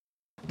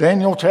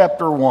Daniel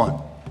chapter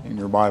 1 in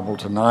your Bible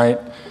tonight,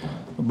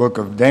 the book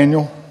of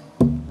Daniel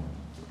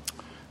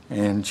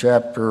and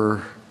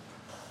chapter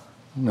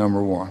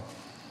number 1.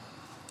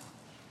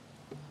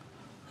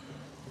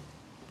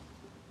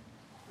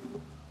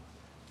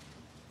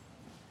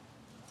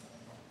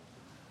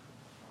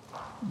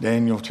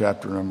 Daniel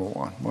chapter number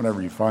 1.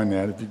 Whenever you find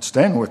that, if you'd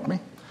stand with me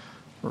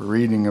for a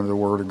reading of the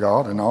Word of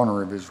God in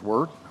honor of His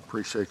Word. I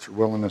appreciate your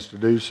willingness to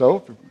do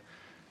so.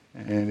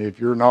 And if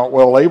you're not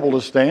well able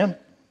to stand,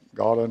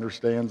 God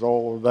understands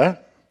all of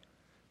that.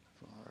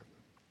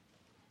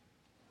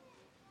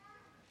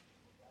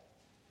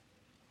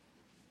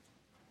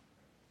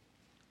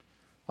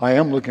 I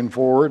am looking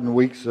forward in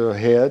weeks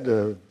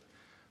ahead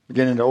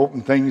beginning to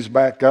open things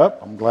back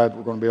up. I'm glad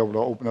we're going to be able to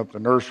open up the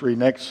nursery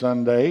next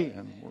Sunday,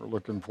 and we're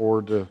looking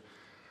forward to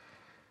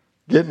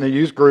getting the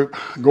youth group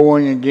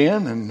going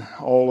again and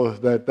all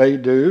of that they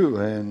do,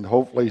 and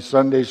hopefully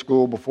Sunday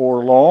school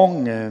before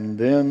long, and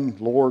then,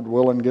 Lord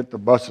willing, get the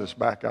buses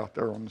back out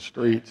there on the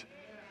streets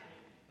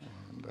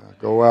and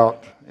go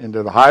out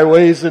into the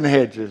highways and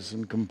hedges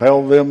and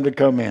compel them to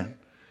come in.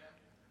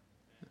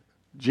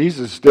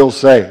 Jesus still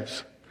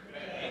saves.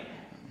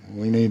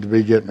 We need to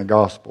be getting the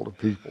gospel to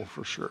people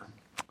for sure.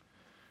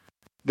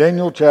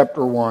 Daniel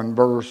chapter 1,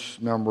 verse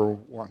number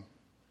 1.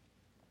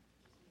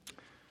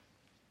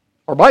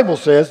 Our Bible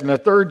says, in the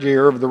third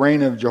year of the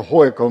reign of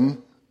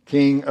Jehoiakim,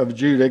 king of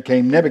Judah,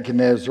 came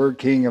Nebuchadnezzar,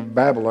 king of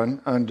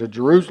Babylon, unto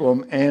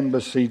Jerusalem and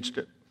besieged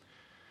it.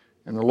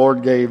 And the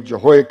Lord gave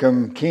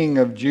Jehoiakim, king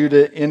of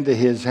Judah, into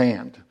his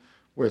hand,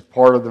 with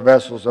part of the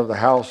vessels of the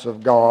house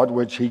of God,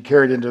 which he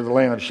carried into the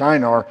land of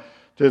Shinar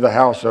to the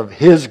house of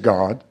his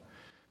God.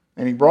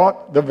 And he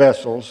brought the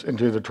vessels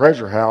into the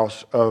treasure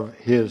house of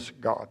his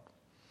God.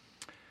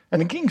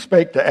 And the king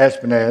spake to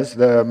Ashpenaz,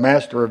 the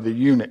master of the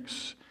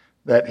eunuchs,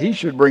 that he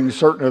should bring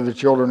certain of the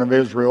children of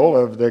Israel,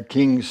 of the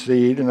king's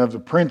seed, and of the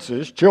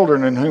princes,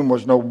 children in whom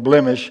was no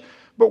blemish,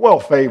 but well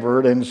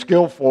favored and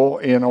skillful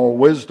in all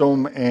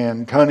wisdom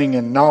and cunning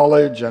and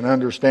knowledge and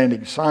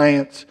understanding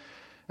science,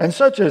 and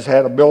such as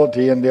had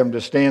ability in them to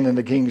stand in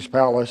the king's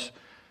palace,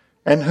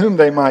 and whom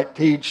they might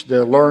teach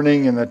the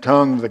learning and the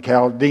tongue of the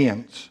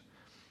Chaldeans.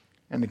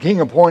 And the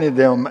king appointed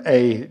them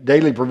a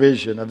daily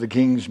provision of the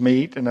king's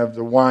meat and of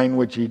the wine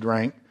which he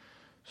drank,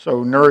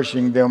 so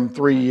nourishing them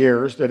 3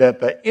 years, that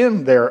at the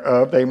end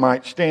thereof they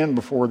might stand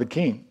before the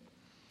king.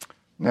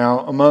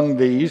 Now among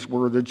these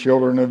were the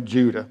children of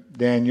Judah,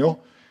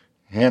 Daniel,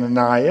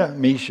 Hananiah,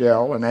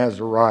 Mishael, and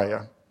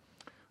Azariah,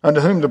 unto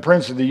whom the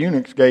prince of the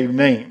eunuchs gave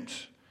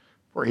names.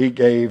 For he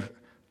gave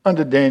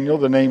unto Daniel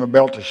the name of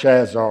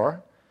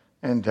Belteshazzar,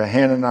 and to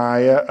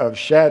Hananiah of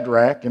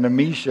Shadrach, and to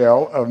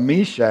Mishael of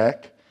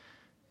Meshach,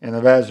 and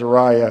of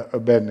Azariah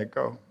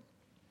Abednego.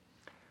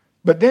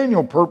 But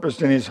Daniel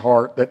purposed in his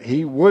heart that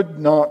he would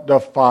not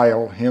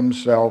defile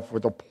himself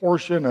with a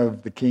portion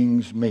of the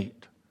king's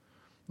meat,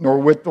 nor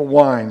with the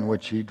wine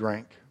which he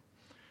drank.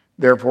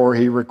 Therefore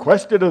he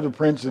requested of the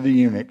prince of the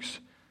eunuchs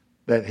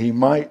that he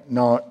might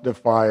not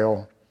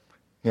defile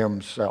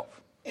himself.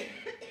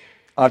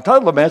 I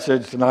titled the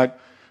message tonight,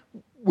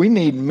 We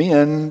Need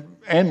Men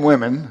and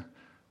Women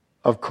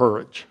of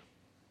Courage.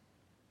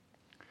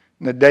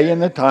 In the day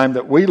and the time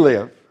that we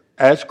live,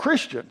 as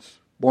Christians,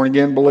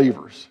 born-again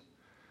believers,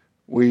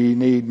 we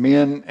need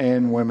men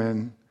and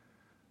women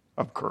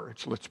of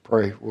courage. Let's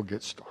pray. We'll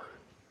get started.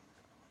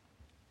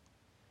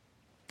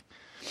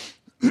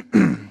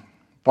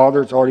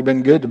 Father, it's already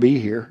been good to be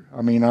here.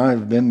 I mean,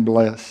 I've been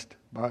blessed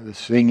by the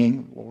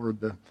singing,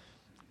 Lord.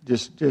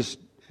 It's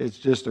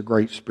just a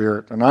great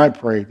spirit. And I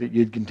pray that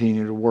you'd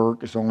continue to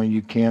work as only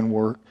you can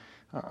work.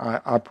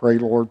 I pray,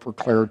 Lord, for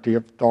clarity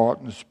of thought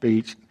and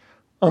speech,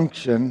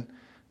 unction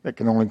that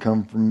can only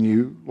come from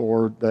you,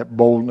 Lord, that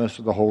boldness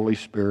of the Holy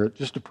Spirit,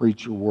 just to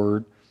preach your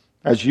word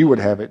as you would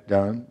have it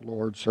done.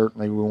 Lord,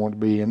 certainly we want to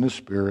be in the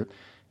Spirit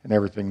in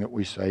everything that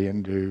we say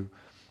and do.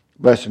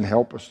 Bless and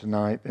help us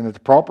tonight. And at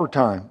the proper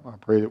time, I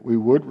pray that we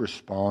would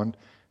respond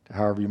to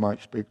however you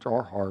might speak to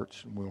our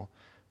hearts. And we'll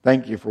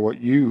thank you for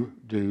what you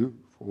do,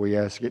 for we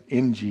ask it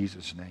in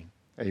Jesus' name.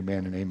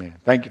 Amen and amen.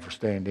 Thank you for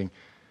standing.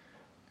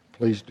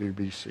 Please do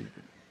be seated.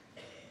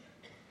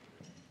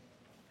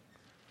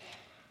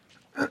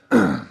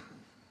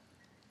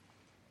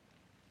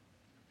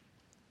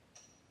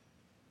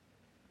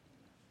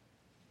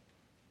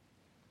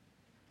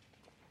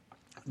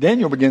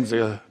 Daniel begins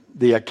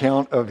the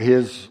account of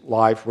his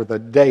life with a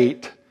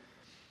date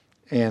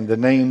and the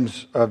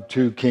names of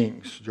two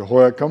kings,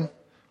 Jehoiakim,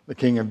 the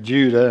king of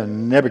Judah,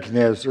 and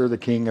Nebuchadnezzar, the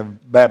king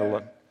of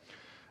Babylon.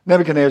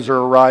 Nebuchadnezzar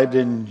arrived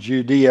in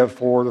Judea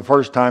for the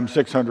first time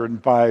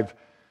 605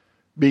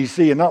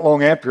 BC, and not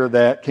long after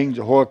that, King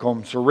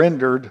Jehoiakim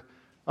surrendered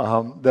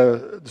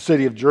the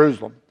city of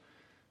Jerusalem.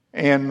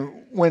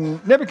 And when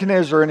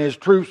Nebuchadnezzar and his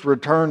troops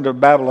returned to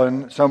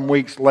Babylon some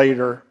weeks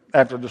later,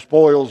 after the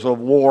spoils of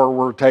war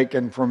were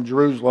taken from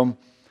Jerusalem,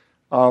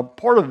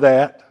 part of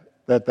that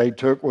they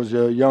took was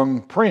a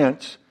young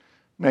prince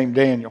named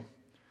Daniel.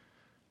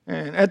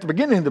 And at the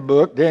beginning of the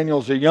book,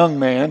 Daniel's a young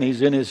man.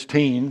 He's in his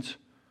teens.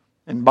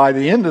 And by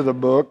the end of the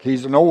book,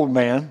 he's an old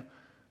man,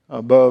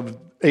 above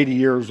 80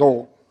 years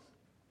old.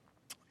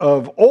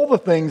 Of all the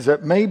things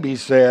that may be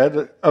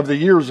said of the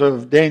years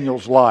of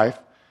Daniel's life,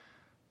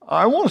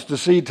 I want us to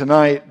see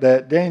tonight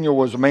that Daniel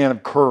was a man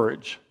of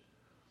courage.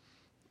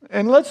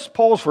 And let's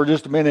pause for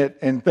just a minute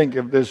and think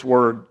of this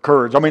word,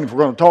 courage. I mean, if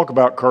we're going to talk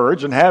about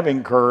courage and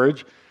having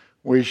courage,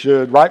 we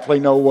should rightfully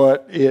know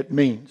what it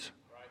means.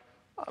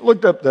 I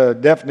looked up the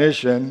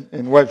definition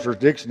in Webster's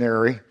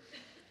Dictionary,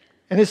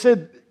 and it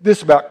said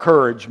this about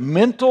courage: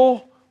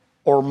 mental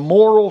or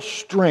moral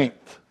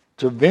strength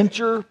to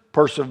venture,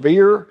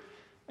 persevere,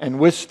 and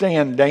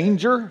withstand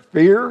danger,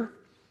 fear,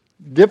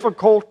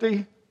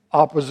 difficulty,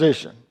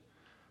 opposition.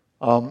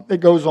 It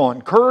goes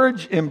on.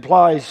 Courage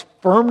implies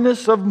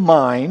firmness of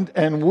mind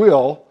and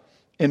will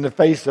in the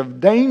face of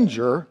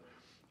danger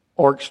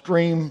or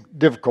extreme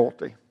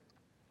difficulty.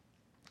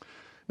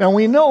 Now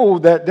we know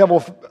that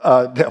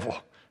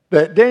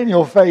that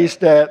Daniel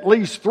faced at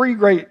least 3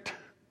 great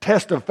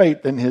tests of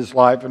faith in his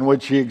life in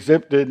which he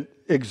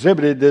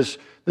exhibited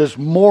this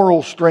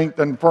moral strength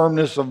and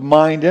firmness of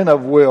mind and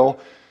of will,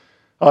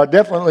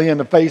 definitely in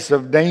the face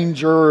of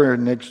danger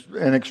and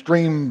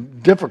extreme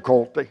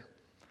difficulty.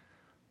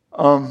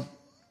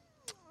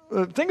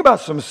 Think about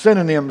some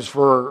synonyms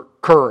for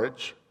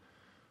courage.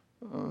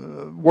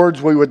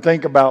 Words we would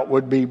think about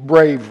would be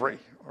bravery,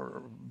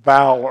 or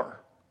valor,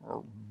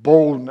 or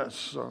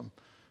boldness,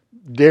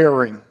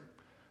 daring,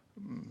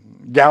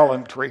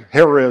 gallantry,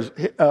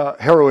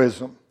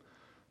 heroism.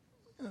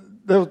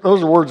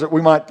 Those are words that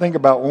we might think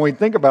about when we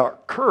think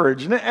about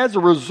courage. And as a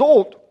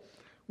result,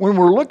 when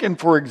we're looking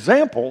for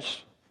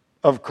examples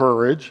of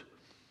courage,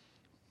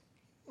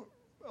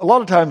 a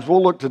lot of times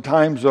we'll look to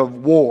times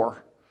of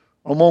war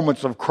or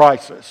moments of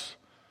crisis.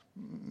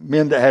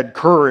 Men that had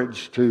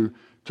courage to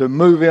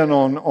move in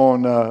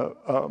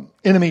on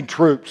enemy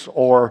troops,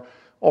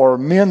 or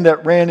men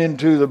that ran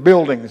into the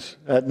buildings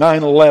at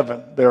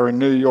 9/11 there in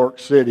New York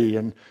City,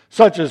 and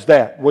such as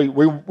that.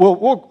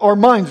 Our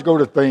minds go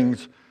to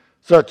things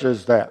such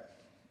as that.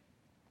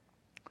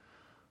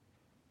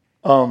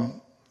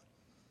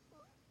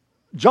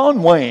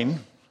 John Wayne,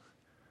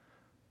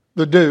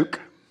 the Duke,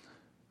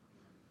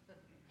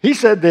 he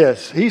said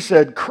this. He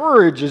said,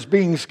 "Courage is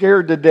being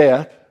scared to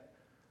death,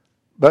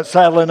 but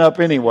saddling up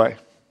anyway."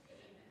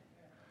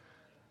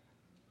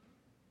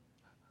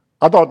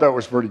 I thought that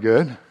was pretty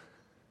good.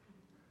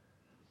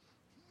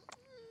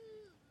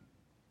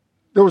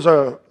 There was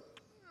a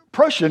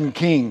Prussian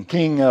king,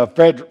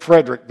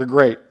 Frederick the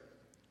Great.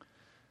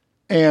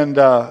 And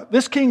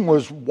this king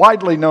was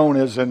widely known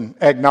as an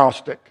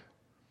agnostic.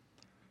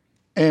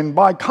 And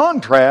by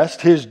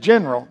contrast, his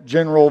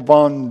General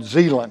von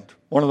Zeeland,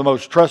 one of the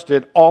most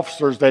trusted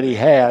officers that he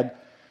had,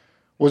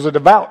 was a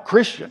devout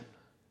Christian.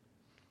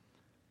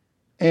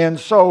 And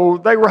so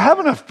they were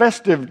having a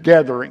festive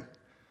gathering.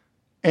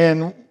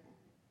 And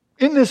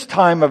in this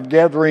time of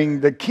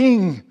gathering, the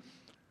king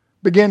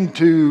began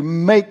to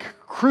make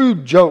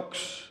crude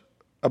jokes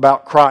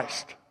about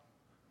Christ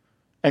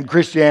and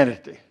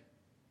Christianity,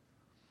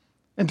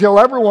 until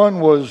everyone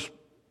was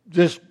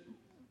just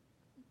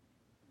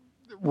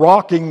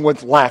rocking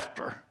with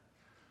laughter.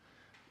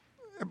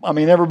 I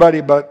mean,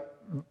 everybody but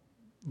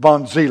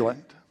von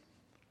Zeeland.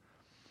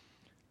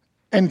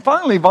 And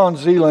finally, von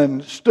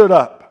Zeeland stood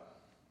up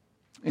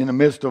in the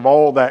midst of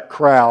all that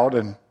crowd,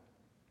 and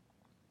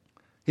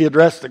he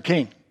addressed the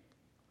king.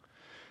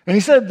 And he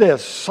said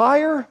this: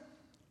 "Sire,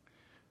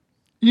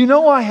 you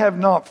know I have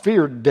not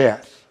feared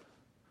death.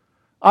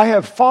 I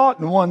have fought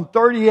and won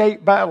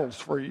 38 battles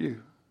for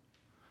you.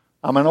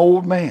 I'm an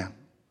old man.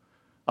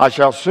 I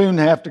shall soon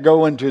have to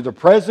go into the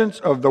presence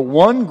of the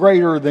one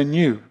greater than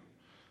you,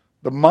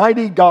 the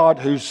mighty God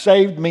who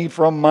saved me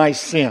from my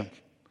sin,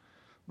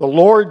 the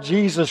Lord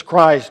Jesus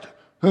Christ,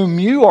 whom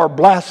you are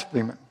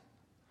blaspheming.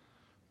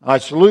 I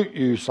salute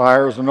you,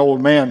 sire, as an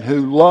old man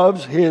who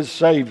loves his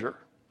Savior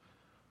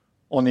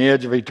on the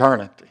edge of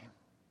eternity."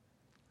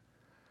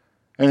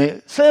 And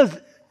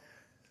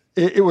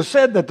it was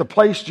said that the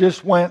place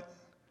just went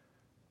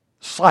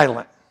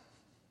silent.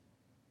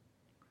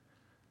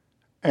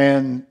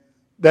 And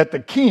that the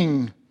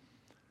king,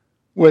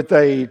 with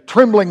a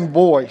trembling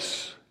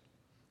voice,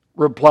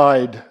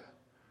 replied,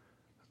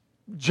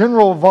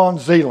 "General von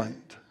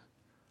Zeeland,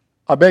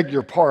 I beg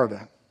your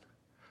pardon.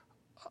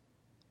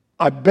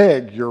 I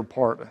beg your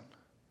pardon."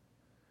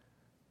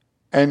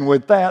 And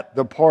with that,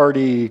 the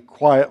party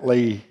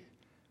quietly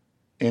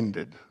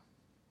ended.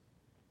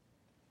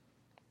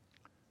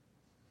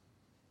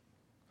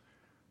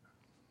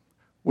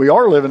 We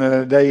are living in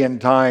a day and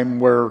time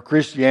where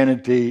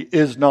Christianity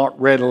is not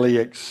readily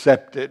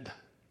accepted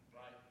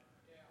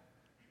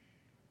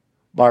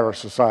by our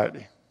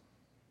society.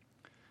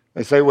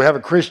 They say we have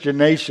a Christian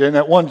nation.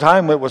 At one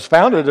time it was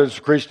founded as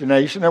a Christian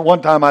nation. At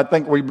one time I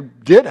think we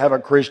did have a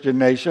Christian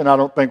nation. I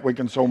don't think we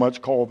can so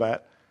much call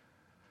it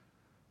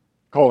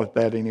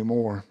that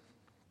anymore.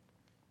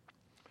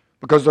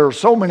 Because there are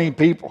so many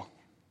people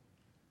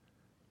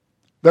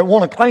that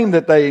want to claim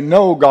that they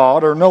know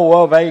God or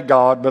know of a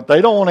God, but they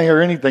don't want to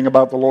hear anything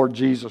about the Lord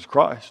Jesus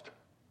Christ.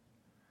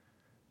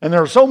 And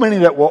there are so many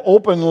that will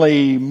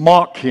openly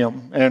mock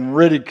him and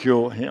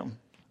ridicule him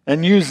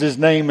and use his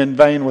name in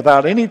vain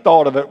without any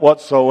thought of it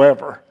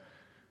whatsoever.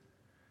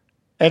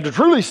 And to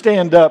truly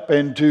stand up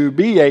and to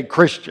be a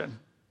Christian,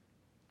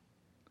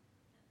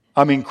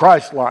 I mean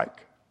Christ-like,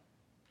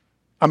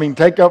 I mean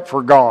take up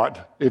for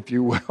God, if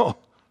you will,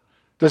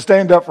 to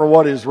stand up for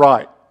what is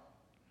right,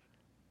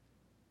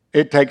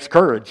 it takes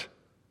courage.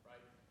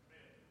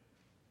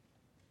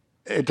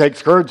 It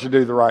takes courage to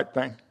do the right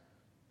thing.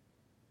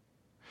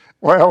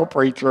 Well,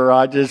 preacher,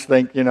 I just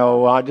think,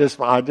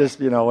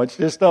 it's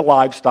just a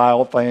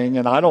lifestyle thing,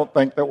 and I don't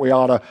think that we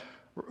ought to,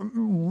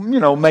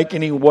 make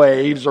any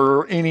waves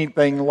or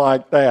anything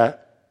like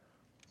that.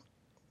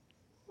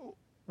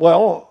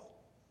 Well,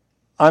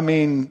 I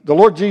mean, the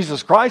Lord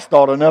Jesus Christ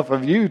thought enough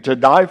of you to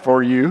die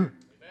for you,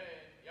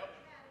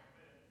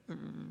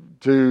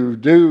 to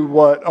do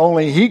what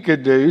only He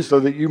could do so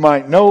that you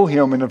might know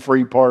Him in a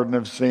free pardon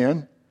of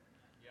sin.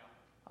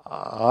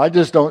 I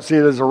just don't see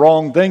it as a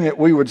wrong thing that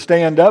we would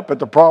stand up at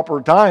the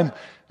proper time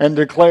and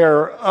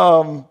declare,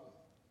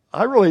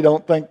 I really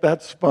don't think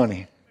that's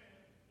funny.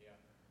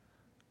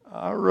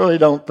 I really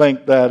don't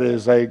think that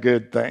is a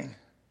good thing.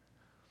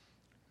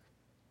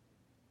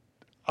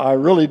 I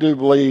really do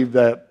believe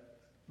that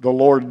the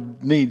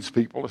Lord needs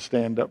people to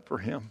stand up for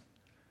Him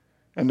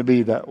and to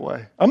be that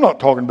way. I'm not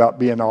talking about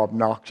being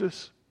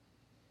obnoxious.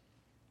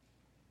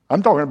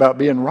 I'm talking about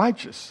being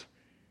righteous.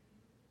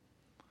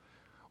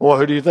 Well,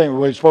 who do you think? Are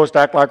we supposed to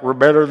act like we're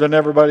better than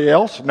everybody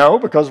else? No,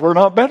 because we're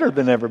not better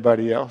than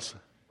everybody else.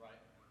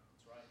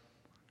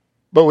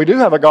 But we do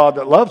have a God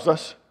that loves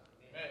us.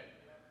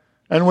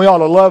 And we ought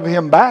to love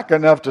Him back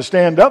enough to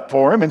stand up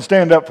for Him and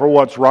stand up for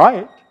what's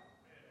right.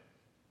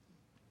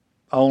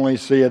 I only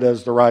see it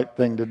as the right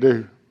thing to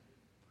do.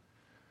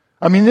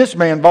 I mean, this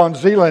man, von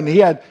Zeeland,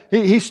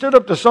 he stood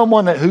up to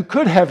someone who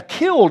could have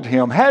killed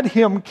him, had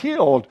him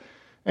killed,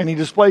 and he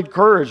displayed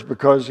courage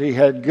because he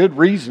had good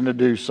reason to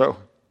do so.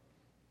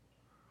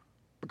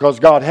 Because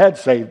God had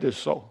saved his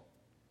soul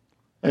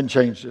and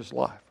changed his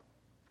life.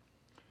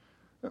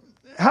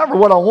 However,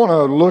 what I want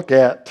to look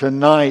at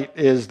tonight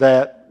is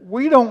that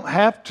we don't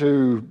have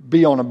to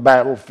be on a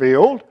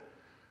battlefield,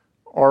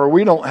 or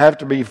we don't have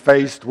to be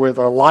faced with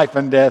a life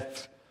and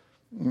death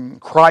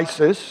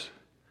crisis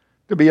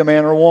to be a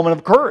man or a woman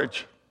of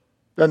courage.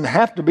 Doesn't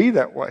have to be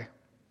that way.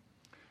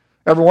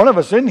 Every one of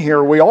us in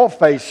here, we all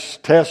face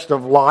tests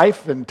of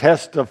life and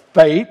tests of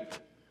faith,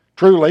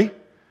 truly,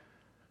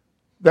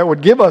 that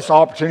would give us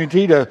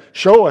opportunity to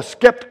show a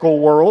skeptical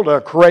world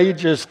a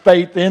courageous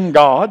faith in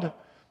God,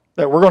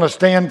 that we're going to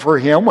stand for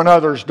Him when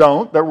others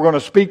don't, that we're going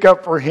to speak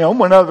up for Him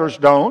when others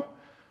don't.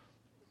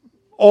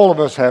 All of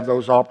us have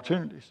those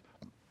opportunities.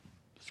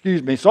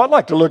 So I'd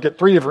like to look at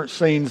three different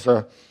scenes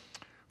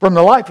from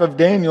the life of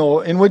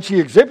Daniel in which he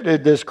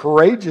exhibited this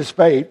courageous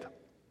faith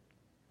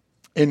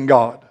in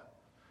God.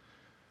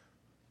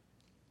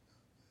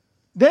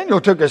 Daniel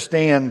took a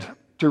stand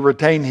to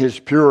retain his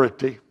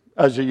purity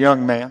as a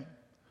young man.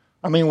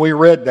 I mean, we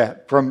read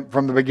that from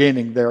the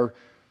beginning there,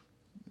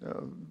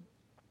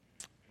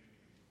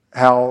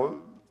 how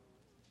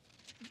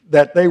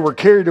that they were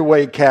carried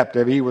away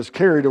captive. He was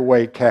carried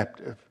away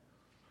captive.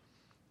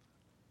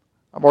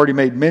 I've already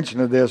made mention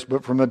of this,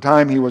 but from the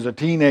time he was a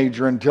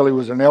teenager until he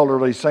was an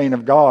elderly saint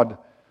of God,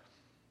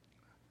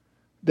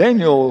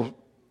 Daniel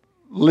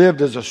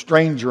lived as a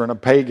stranger in a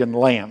pagan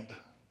land.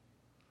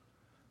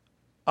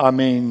 I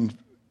mean,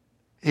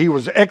 he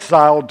was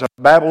exiled to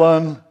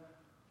Babylon,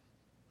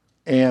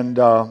 and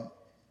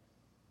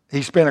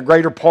he spent a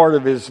greater part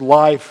of his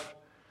life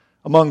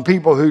among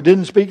people who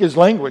didn't speak his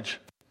language.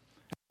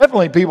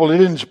 Definitely people who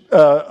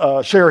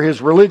didn't share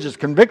his religious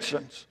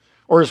convictions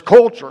or his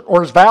culture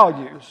or his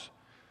values.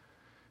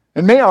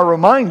 And may I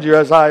remind you,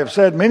 as I have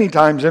said many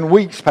times in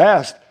weeks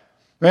past,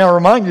 may I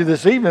remind you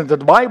this evening that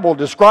the Bible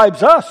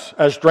describes us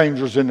as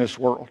strangers in this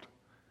world.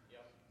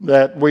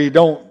 That we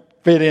don't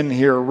fit in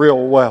here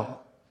real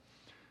well.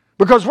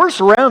 Because we're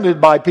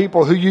surrounded by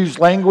people who use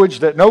language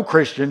that no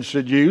Christian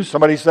should use.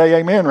 Somebody say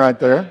amen right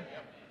there.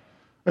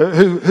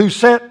 Who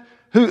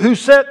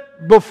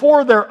set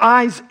before their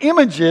eyes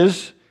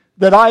images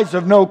that eyes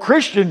of no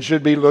Christian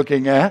should be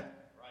looking at.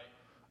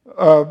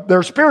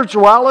 Their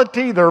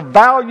spirituality, their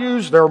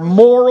values, their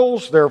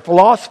morals, their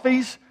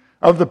philosophies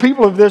of the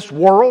people of this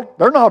world,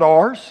 they're not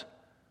ours.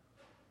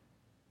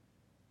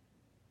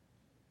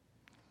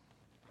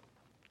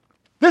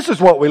 This is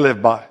what we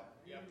live by.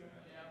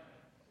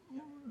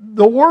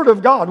 The Word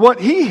of God, what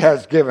He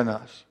has given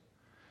us.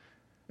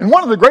 And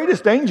one of the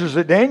greatest dangers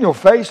that Daniel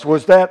faced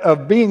was that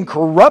of being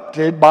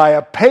corrupted by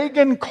a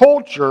pagan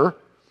culture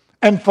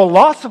and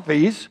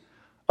philosophies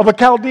of a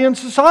Chaldean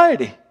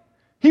society.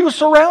 He was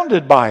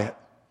surrounded by it,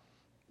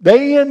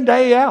 day in,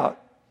 day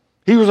out.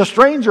 He was a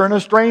stranger in a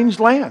strange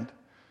land.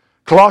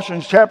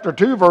 Colossians chapter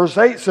 2, verse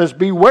 8 says,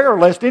 "Beware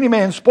lest any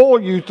man spoil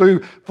you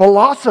through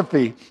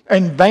philosophy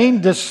and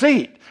vain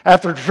deceit,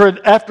 after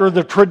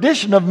the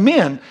tradition of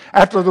men,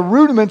 after the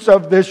rudiments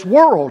of this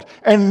world,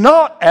 and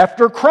not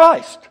after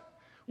Christ."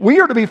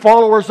 We are to be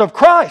followers of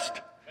Christ.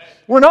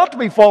 We're not to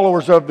be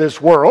followers of this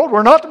world.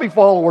 We're not to be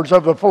followers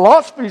of the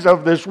philosophies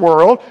of this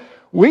world.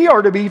 We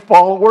are to be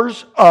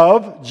followers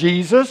of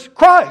Jesus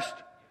Christ.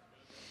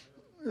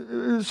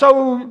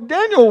 So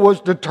Daniel was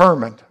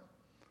determined.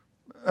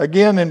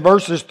 Again, in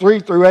verses 3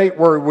 through 8,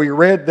 where we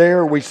read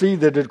there, we see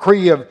the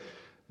decree of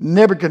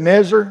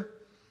Nebuchadnezzar.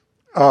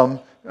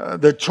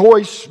 The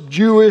choice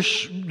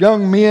Jewish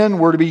young men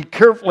were to be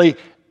carefully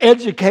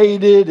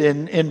educated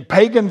in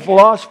pagan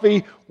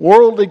philosophy,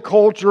 worldly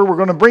culture. We're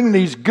going to bring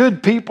these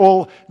good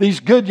people, these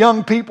good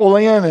young people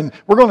in, and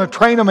we're going to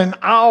train them in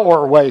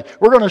our way.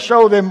 We're going to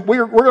show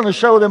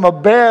them a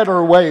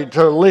better way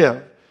to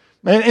live.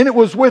 And it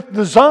was with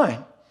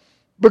design,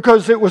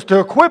 because it was to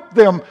equip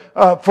them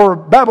for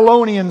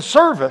Babylonian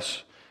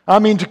service. I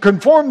mean, to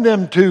conform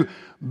them to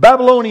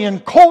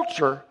Babylonian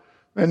culture.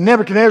 And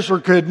Nebuchadnezzar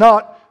could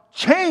not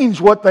change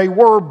what they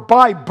were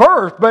by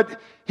birth, but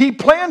he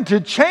planned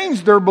to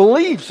change their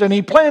beliefs, and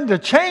he planned to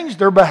change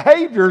their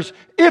behaviors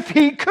if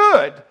he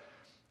could.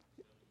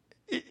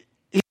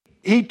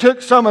 He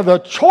took some of the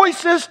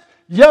choicest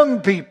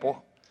young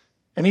people,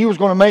 and he was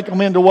going to make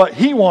them into what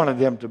he wanted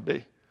them to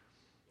be,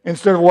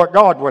 instead of what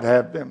God would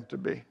have them to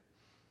be.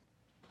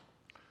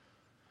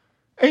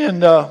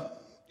 And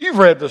you've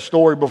read the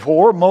story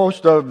before.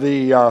 Most of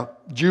the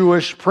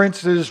Jewish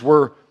princes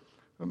were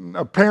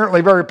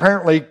very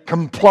apparently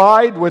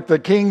complied with the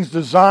king's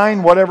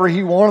design, whatever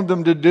he wanted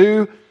them to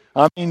do.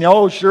 I mean,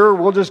 oh, sure,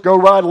 we'll just go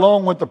right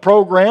along with the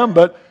program.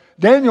 But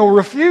Daniel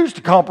refused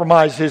to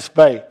compromise his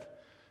faith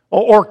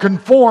or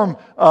conform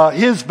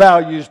his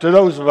values to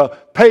those of a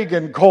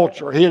pagan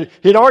culture.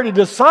 He'd already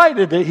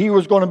decided that he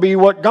was going to be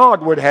what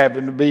God would have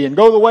him to be and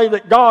go the way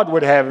that God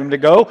would have him to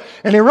go.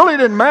 And it really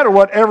didn't matter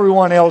what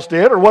everyone else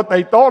did or what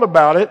they thought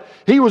about it.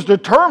 He was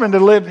determined to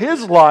live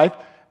his life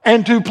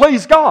and to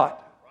please God.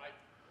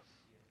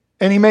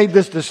 And he made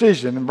this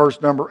decision in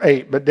verse number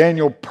 8. But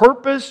Daniel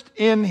purposed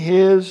in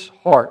his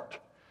heart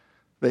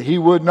that he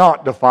would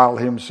not defile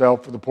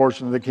himself with the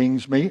portion of the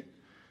king's meat,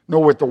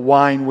 nor with the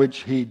wine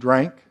which he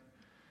drank.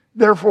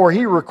 Therefore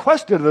he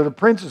requested of the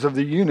princes of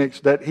the eunuchs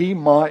that he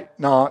might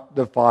not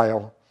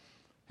defile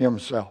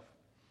himself.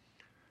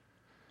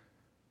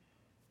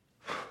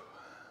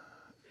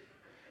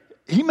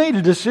 He made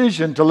a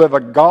decision to live a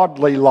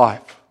godly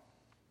life.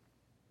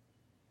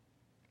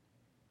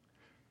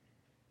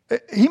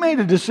 He made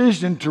a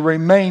decision to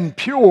remain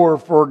pure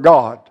for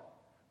God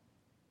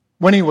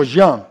when he was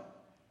young.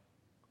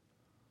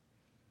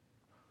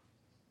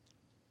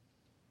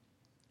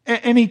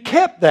 And he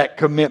kept that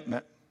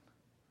commitment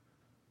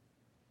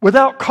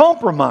without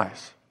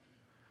compromise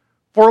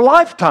for a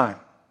lifetime.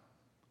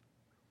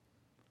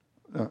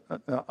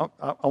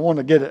 I want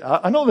to get it.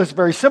 I know this is a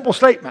very simple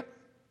statement,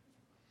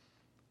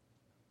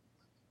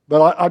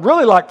 but I'd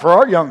really like for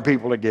our young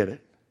people to get it.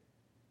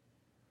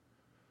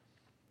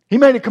 He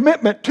made a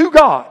commitment to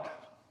God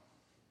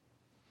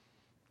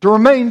to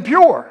remain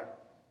pure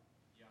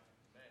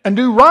and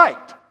do right.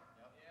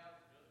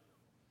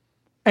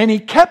 And he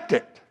kept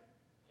it.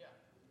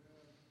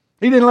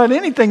 He didn't let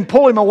anything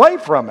pull him away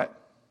from it.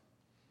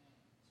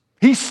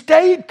 He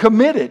stayed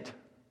committed.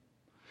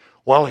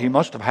 Well, he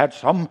must have had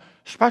some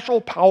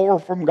special power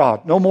from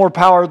God. No more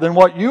power than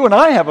what you and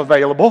I have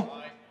available.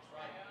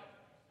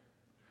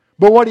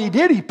 But what he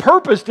did, he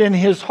purposed in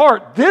his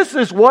heart, this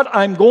is what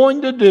I'm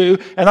going to do,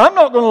 and I'm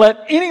not going to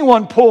let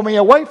anyone pull me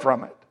away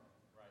from it.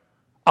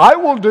 I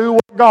will do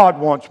what God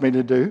wants me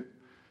to do.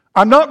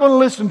 I'm not going to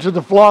listen to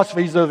the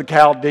philosophies of the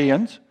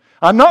Chaldeans.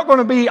 I'm not going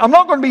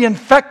to be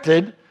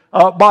infected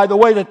by the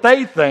way that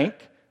they think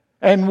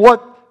and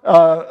what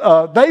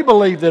they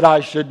believe that I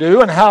should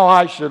do and how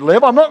I should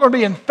live. I'm not going to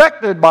be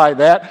infected by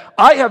that.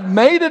 I have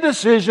made a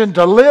decision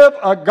to live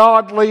a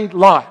godly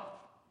life.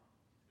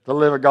 To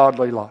live a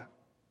godly life.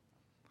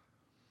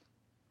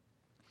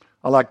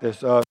 I like this.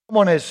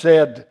 Someone has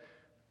said,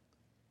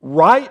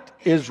 right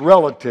is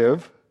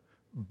relative,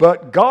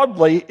 but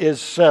godly is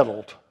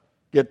settled.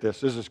 Get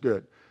this is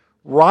good.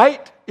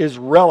 Right is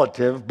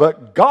relative,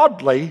 but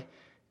godly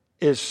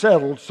is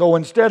settled. So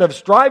instead of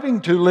striving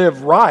to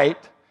live right,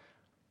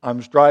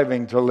 I'm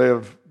striving to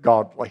live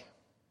godly.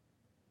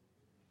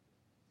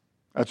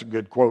 That's a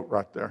good quote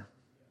right there.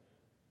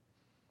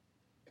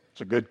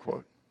 It's a good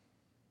quote.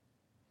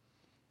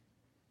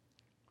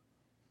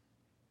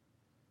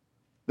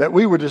 That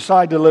we would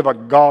decide to live a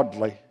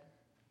godly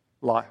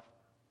life.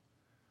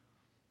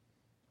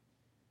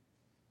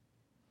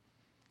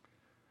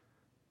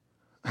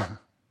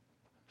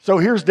 So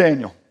here's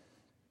Daniel.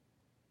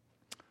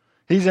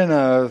 He's in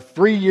a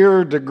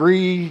 3-year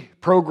degree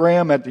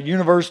program at the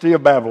University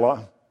of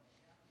Babylon.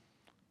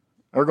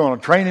 They're going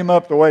to train him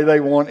up the way they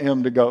want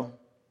him to go.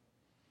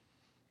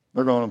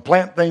 They're going to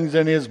plant things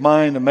in his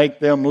mind to make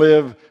him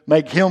live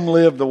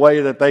the way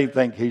that they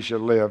think he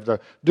should live, to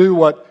do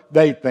what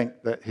they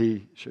think that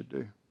he should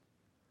do.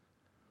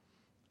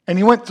 And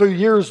he went through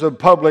years of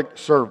public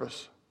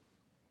service.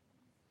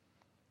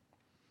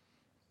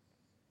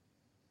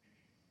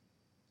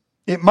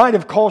 It might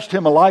have cost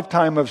him a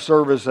lifetime of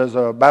service as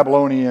a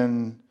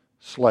Babylonian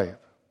slave.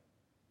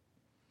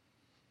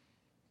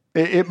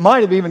 It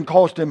might have even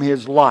cost him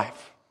his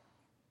life.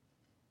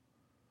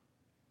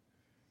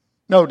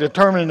 No,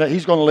 determining that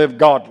he's going to live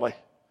godly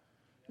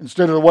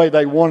instead of the way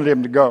they wanted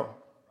him to go.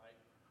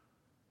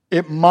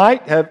 It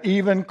might have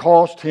even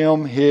cost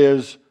him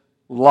his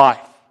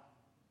life.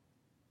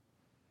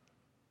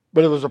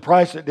 But it was a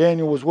price that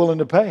Daniel was willing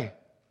to pay.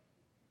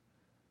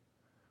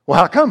 Well,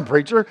 how come,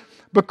 preacher?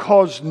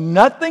 Because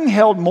nothing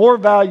held more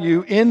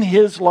value in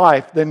his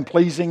life than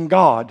pleasing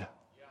God.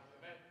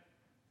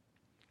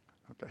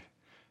 Okay.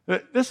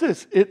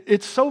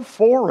 It's so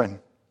foreign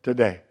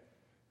today.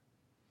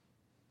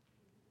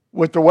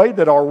 With the way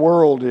that our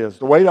world is,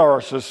 the way that our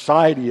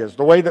society is,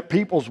 the way that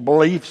people's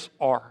beliefs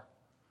are.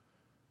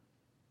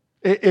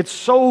 It's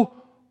so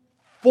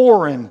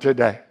foreign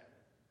today.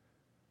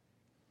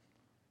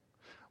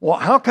 Well,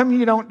 how come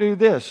you don't do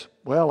this?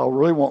 Well, I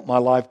really want my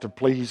life to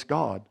please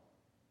God.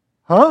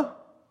 Huh?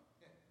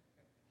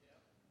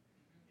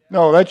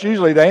 No, that's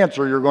usually the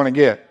answer you're going to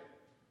get.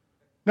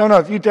 No,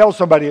 if you tell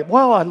somebody,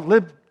 well, I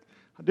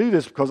do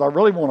this because I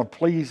really want to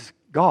please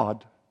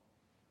God.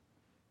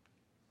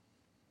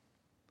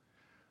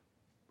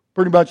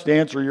 Pretty much the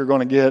answer you're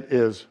going to get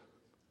is,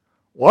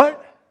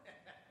 what?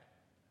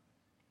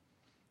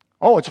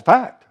 Oh, it's a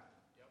fact.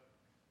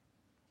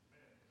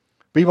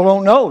 People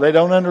don't know. They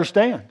don't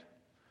understand.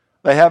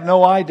 They have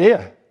no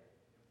idea.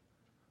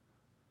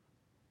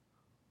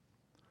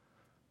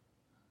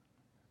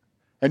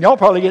 And y'all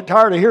probably get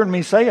tired of hearing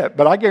me say it,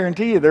 but I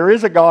guarantee you there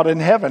is a God in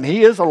heaven.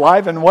 He is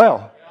alive and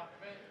well.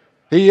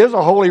 He is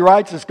a holy,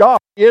 righteous God.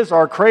 He is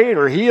our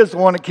Creator. He is the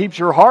one that keeps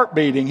your heart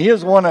beating. He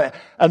is the one that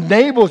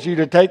enables you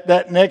to take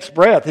that next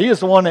breath. He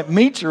is the one that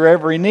meets your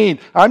every need.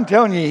 I'm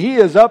telling you, He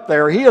is up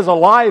there. He is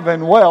alive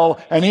and well,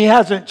 and He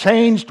hasn't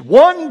changed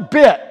one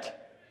bit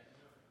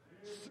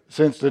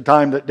since the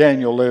time that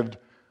Daniel lived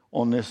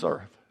on this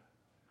earth.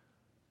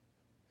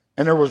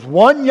 And there was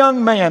one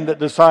young man that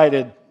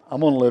decided,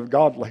 I'm going to live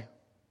godly.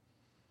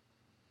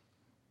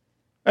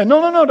 And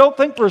no, don't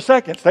think for a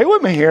second. Stay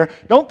with me here.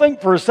 Don't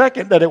think for a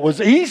second that it was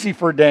easy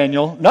for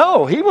Daniel.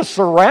 No, he was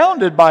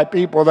surrounded by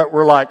people that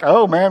were like,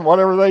 oh man,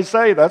 whatever they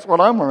say, that's what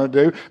I'm going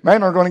to do.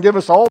 Man, they're going to give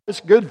us all this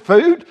good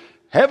food.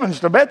 Heavens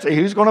to Betsy,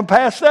 who's going to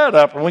pass that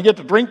up? And we get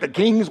to drink the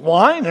king's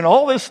wine and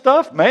all this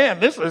stuff. Man,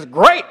 this is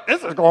great.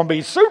 This is going to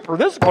be super.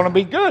 This is going to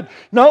be good.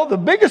 No, the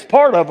biggest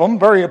part of them,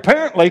 very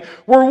apparently,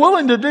 were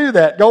willing to do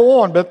that.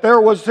 Go on. But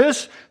there was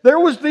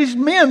these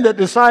men that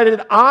decided,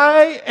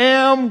 I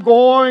am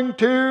going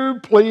to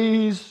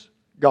please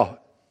God.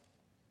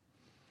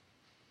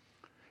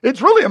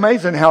 It's really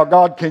amazing how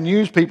God can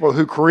use people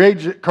who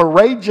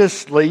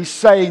courageously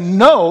say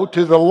no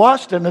to the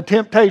lust and the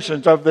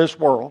temptations of this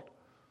world.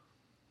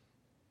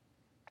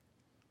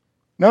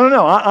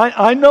 No.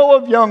 I know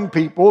of young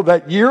people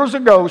that years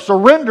ago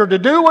surrendered to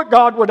do what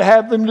God would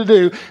have them to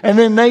do, and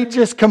then they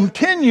just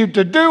continued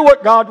to do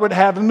what God would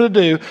have them to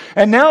do.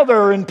 And now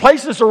they're in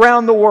places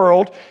around the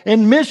world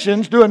in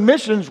missions, doing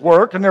missions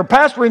work, and they're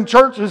pastoring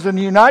churches in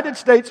the United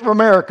States of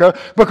America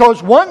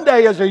because one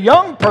day as a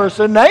young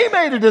person, they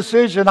made a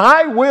decision,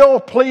 I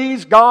will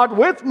please God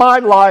with my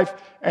life,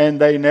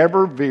 and they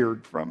never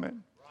veered from it.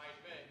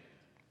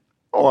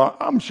 Oh,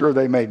 I'm sure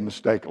they made a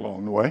mistake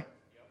along the way.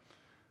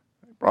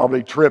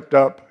 Probably tripped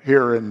up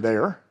here and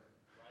there.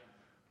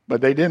 But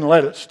they didn't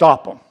let it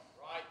stop them.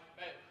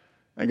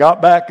 They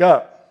got back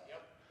up.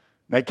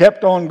 They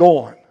kept on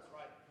going.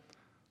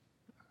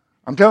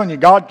 I'm telling you,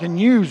 God can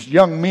use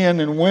young men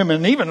and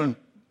women, even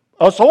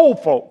us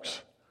old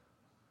folks,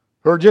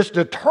 who are just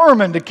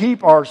determined to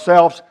keep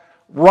ourselves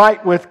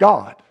right with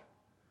God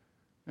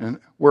and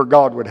where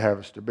God would have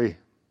us to be.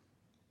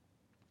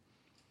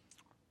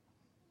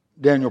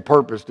 Daniel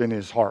purposed in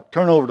his heart.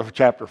 Turn over to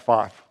chapter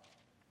 5.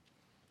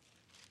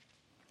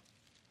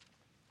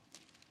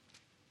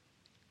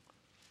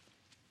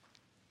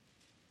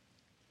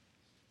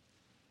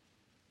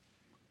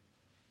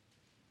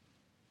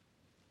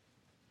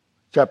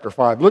 Chapter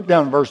 5. Look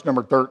down at verse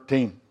number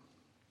 13.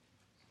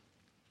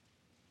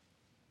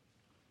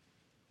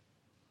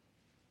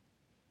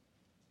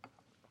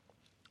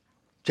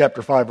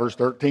 Chapter 5, verse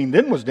 13.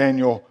 Then was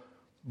Daniel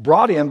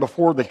brought in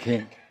before the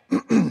king.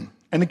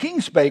 And the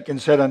king spake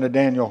and said unto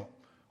Daniel,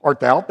 Art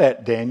thou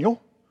that Daniel,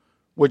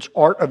 which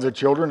art of the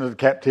children of the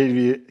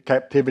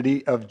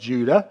captivity of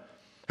Judah,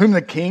 whom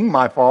the king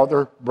my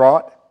father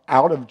brought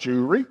out of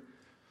Jewry?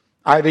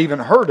 I have even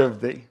heard of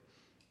thee,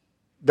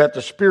 that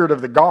the spirit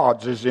of the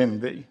gods is in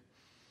thee,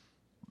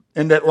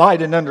 and that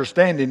light and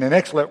understanding and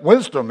excellent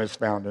wisdom is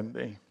found in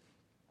thee.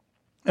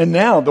 And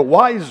now the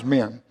wise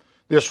men,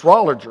 the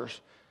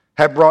astrologers,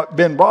 have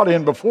been brought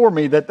in before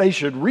me, that they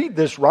should read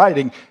this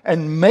writing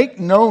and make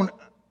known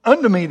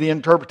unto me the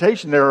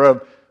interpretation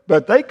thereof,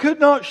 but they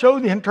could not show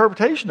the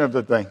interpretation of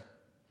the thing.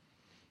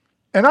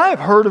 And I have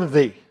heard of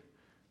thee,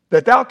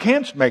 that thou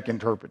canst make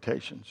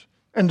interpretations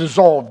and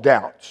dissolve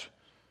doubts.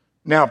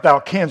 Now, if thou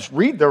canst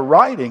read the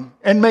writing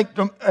and make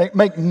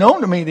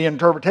known to me the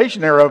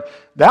interpretation thereof,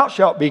 thou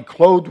shalt be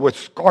clothed with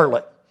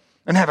scarlet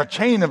and have a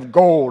chain of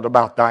gold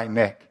about thy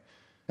neck,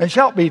 and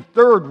shalt be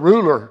third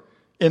ruler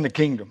in the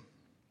kingdom.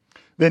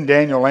 Then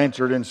Daniel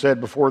answered and said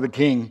before the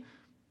king,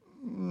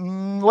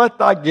 let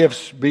thy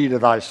gifts be to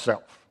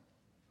thyself,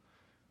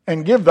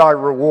 and give thy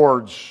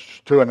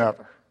rewards to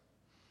another.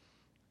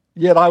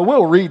 Yet I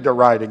will read the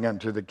writing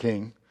unto the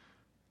king,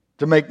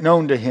 to make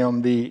known to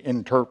him the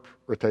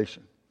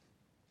interpretation.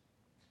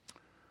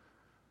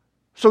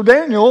 So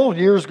Daniel,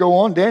 years go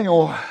on,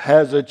 Daniel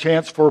has a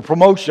chance for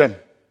promotion.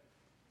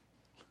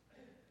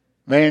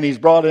 Man, he's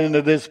brought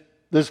into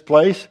this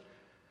place,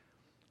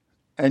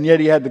 and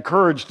yet he had the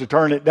courage to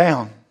turn it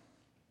down,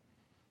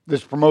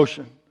 this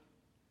promotion.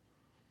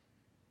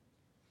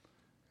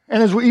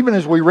 And even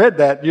as we read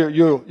that,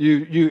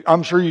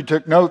 I'm sure you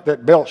took note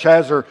that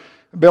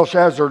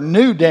Belshazzar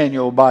knew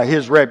Daniel by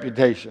his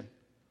reputation.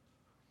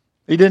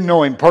 He didn't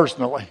know him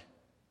personally.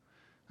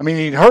 I mean,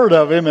 he'd heard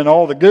of him and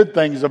all the good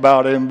things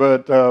about him,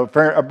 but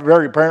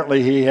very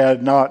apparently he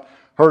had not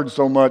heard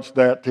so much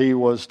that he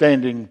was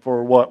standing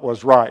for what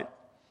was right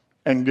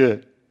and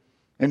good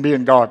and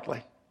being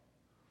godly.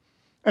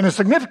 And the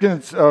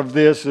significance of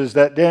this is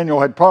that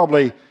Daniel had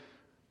probably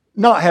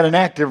not had an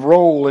active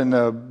role in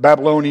the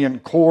Babylonian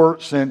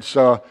court since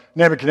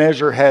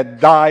Nebuchadnezzar had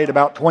died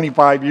about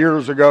 25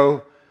 years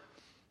ago.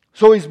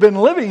 So he's been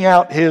living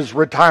out his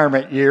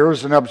retirement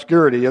years in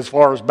obscurity as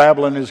far as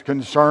Babylon is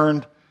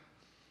concerned.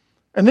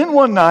 And then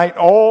one night,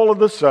 all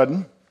of a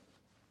sudden,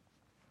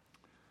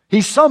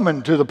 he's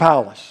summoned to the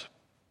palace.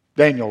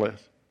 Daniel is.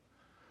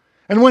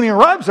 And when he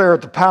arrives there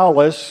at the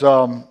palace,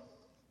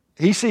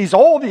 he sees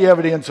all the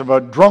evidence of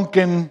a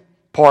drunken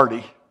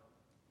party.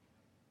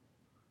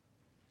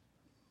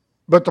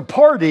 But the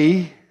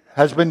party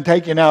has been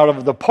taken out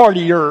of the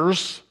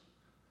partiers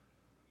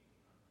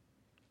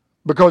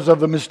because of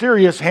the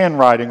mysterious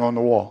handwriting on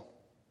the wall.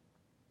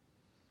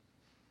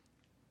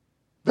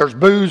 There's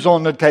booze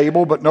on the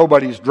table, but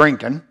nobody's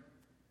drinking.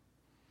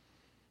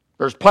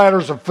 There's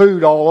platters of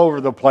food all over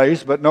the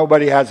place, but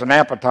nobody has an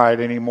appetite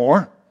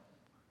anymore.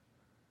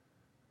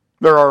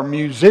 There are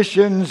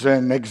musicians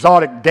and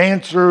exotic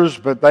dancers,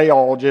 but they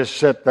all just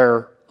sit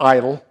there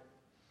idle.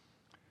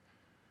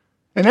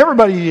 And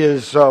everybody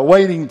is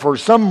waiting for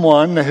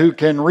someone who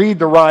can read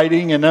the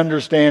writing and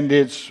understand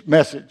its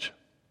message.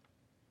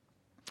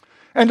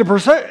 And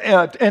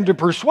to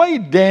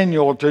persuade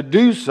Daniel to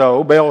do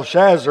so,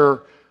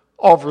 Belshazzar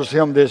offers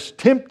him this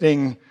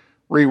tempting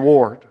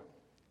reward.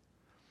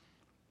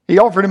 He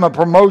offered him a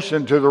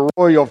promotion to the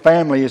royal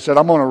family. He said,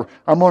 "I'm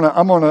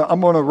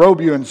gonna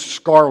robe you in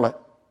scarlet."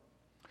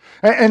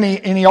 And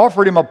he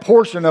offered him a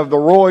portion of the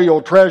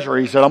royal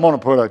treasury. He said, "I'm gonna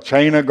put a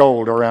chain of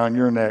gold around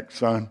your neck,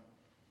 son.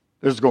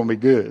 This is going to be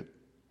good."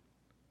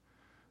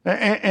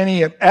 And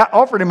he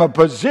offered him a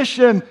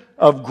position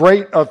of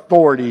great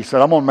authority. He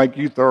said, "I'm going to make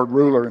you third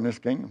ruler in this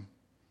kingdom.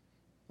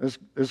 This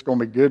is going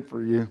to be good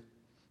for you.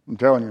 I'm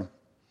telling you. I'm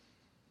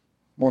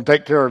going to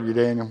take care of you,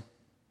 Daniel."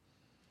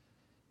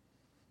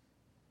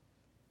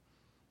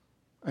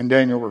 And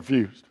Daniel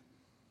refused.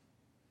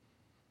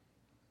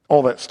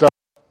 All that stuff.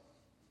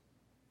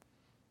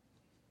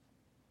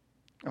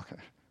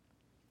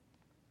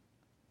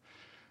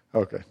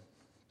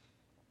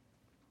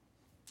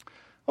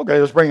 Okay,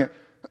 let's bring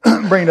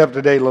it up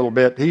to date a little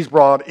bit. He's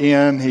brought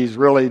in. He's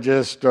really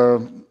just,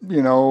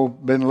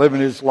 been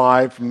living his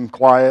life in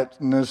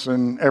quietness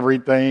and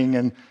everything.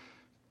 And,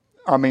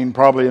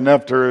 probably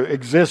enough to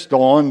exist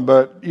on.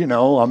 But,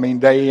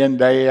 day in,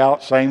 day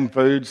out, same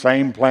food,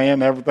 same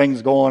plan,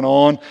 everything's going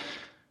on.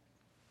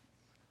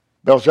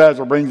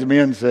 Belshazzar brings him in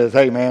and says,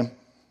 "Hey, man,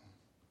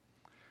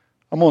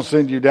 I'm going to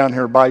send you down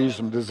here and buy you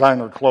some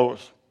designer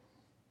clothes.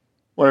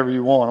 Whatever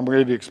you want. I'm going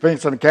to give you an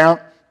expense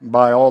account.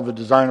 Buy all the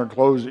designer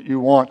clothes that you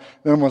want.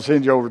 Then I'm going to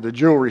send you over to the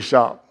jewelry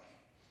shop.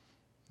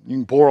 You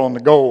can pour on the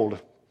gold.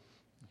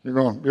 You're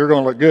going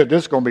to look good.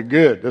 This is going to be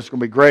good. This is going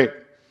to be great.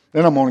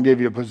 Then I'm going to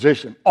give you a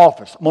position,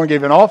 office. I'm going to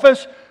give you an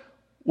office.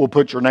 We'll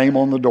put your name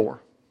on the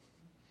door."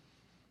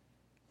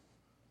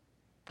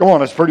 Come on,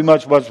 that's pretty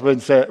much what's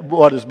been said.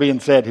 What is being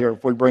said here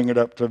if we bring it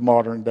up to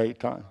modern day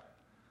time.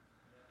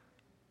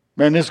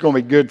 Man, this is going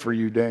to be good for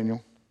you,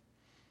 Daniel.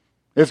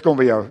 This is going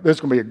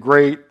to be a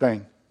great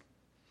thing.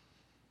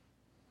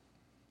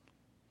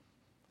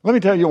 Let me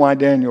tell you why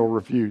Daniel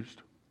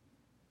refused.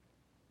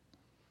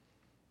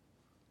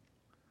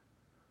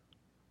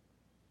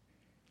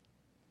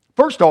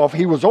 First off,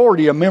 he was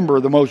already a member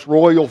of the most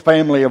royal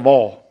family of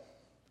all,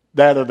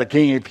 that of the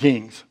King of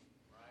Kings.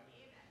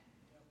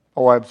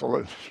 Oh,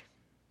 absolutely.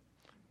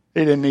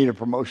 He didn't need a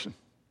promotion.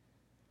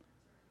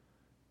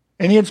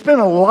 And he had spent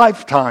a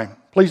lifetime,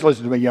 please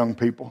listen to me, young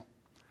people.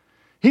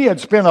 He had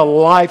spent a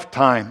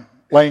lifetime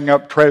laying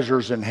up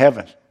treasures in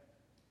heaven.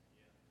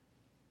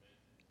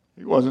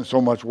 He wasn't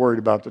so much worried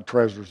about the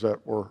treasures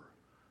that were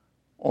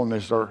on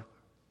this earth.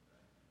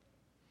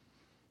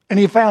 And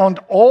he found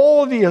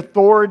all the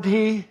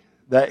authority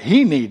that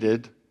he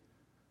needed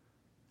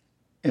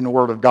in the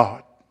Word of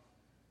God.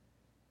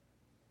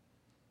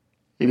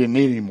 He didn't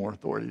need any more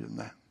authority than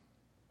that.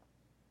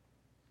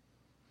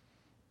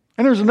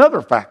 And there's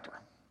another factor.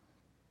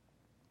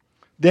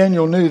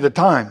 Daniel knew the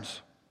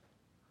times.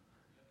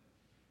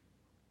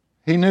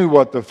 He knew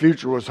what the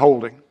future was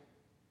holding.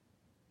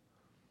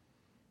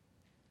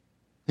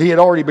 He had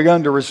already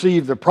begun to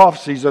receive the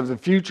prophecies of the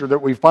future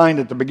that we find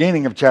at the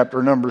beginning of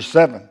chapter number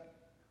 7.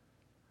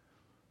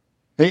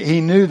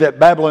 He knew that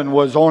Babylon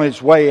was on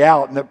its way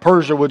out and that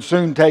Persia would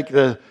soon take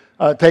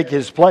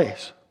his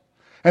place.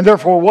 And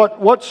therefore,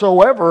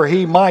 whatsoever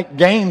he might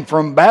gain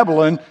from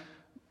Babylon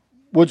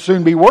would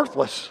soon be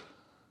worthless.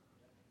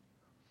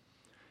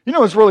 You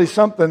know, it's really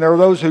something. There are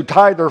those who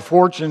tie their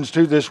fortunes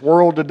to this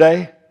world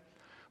today.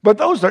 But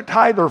those that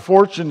tie their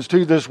fortunes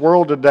to this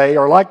world today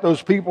are like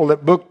those people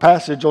that booked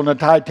passage on the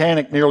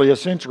Titanic nearly a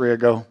century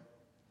ago.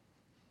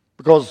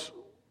 Because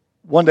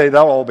one day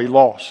they'll all be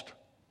lost.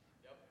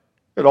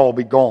 It'll all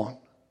be gone.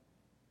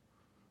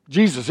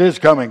 Jesus is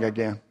coming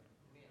again.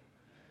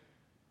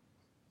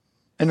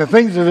 And the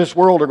things of this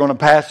world are going to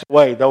pass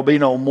away. There'll be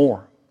no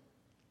more.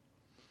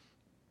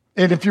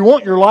 And if you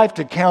want your life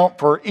to count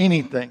for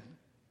anything,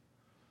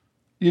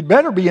 you'd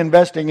better be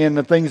investing in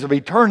the things of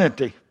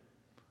eternity.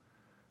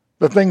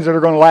 The things that are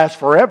going to last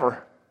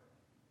forever.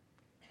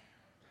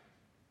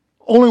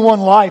 Only one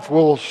life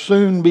will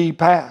soon be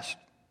passed.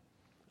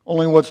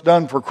 Only what's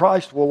done for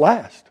Christ will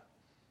last.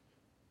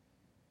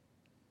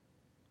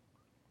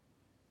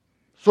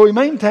 So he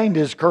maintained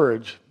his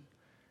courage.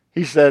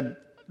 He said,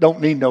 don't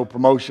need no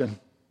promotion.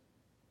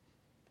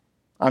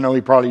 I know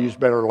he probably used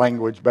better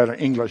language, better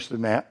English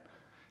than that.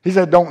 He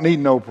said, don't need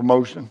no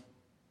promotion.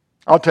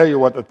 I'll tell you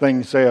what the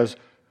thing says.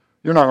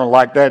 You're not going to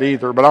like that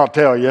either, but I'll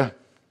tell you.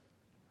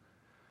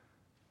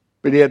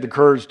 But he had the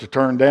courage to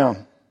turn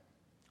down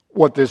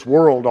what this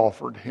world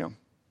offered him.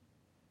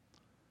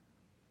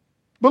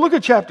 But look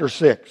at chapter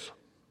 6.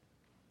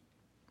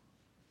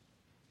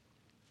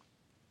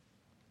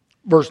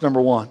 Verse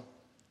number 1.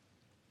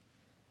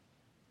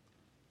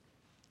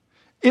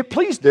 It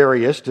pleased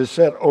Darius to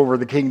set over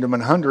the kingdom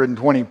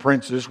 120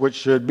 princes, which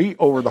should be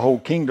over the whole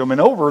kingdom, and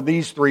over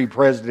these 3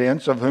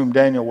 presidents, of whom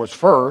Daniel was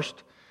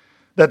first,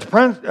 that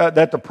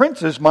the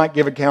princes might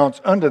give accounts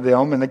unto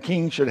them, and the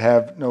king should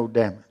have no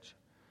damage.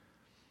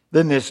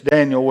 Then this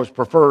Daniel was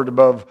preferred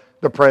above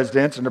the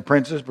presidents and the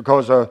princes,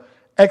 because an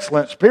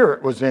excellent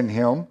spirit was in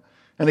him,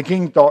 and the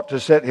king thought to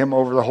set him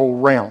over the whole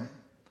realm.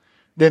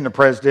 Then the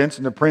presidents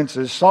and the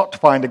princes sought to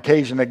find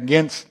occasion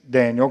against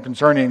Daniel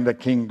concerning the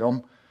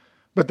kingdom,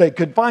 but they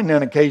could find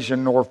none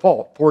occasion nor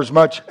fault, for as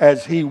much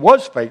as he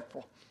was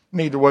faithful,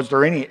 neither was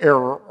there any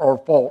error or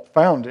fault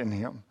found in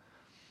him.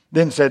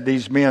 Then said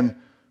these men,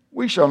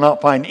 we shall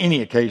not find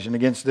any occasion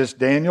against this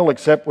Daniel,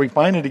 except we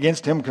find it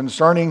against him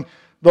concerning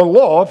the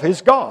law of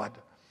his God.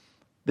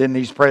 Then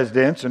these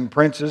presidents and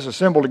princes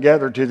assembled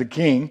together to the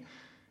king,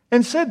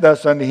 and said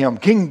thus unto him,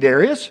 King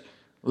Darius,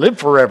 live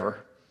forever.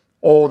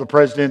 All the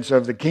presidents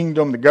of the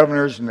kingdom, the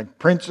governors and the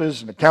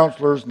princes and the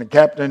counselors and the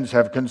captains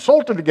have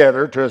consulted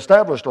together to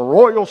establish a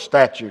royal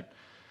statute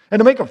and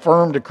to make a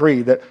firm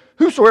decree that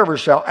whosoever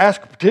shall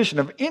ask a petition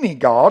of any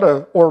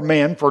god or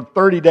man for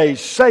 30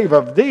 days save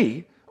of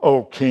thee,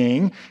 O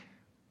king,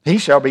 he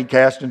shall be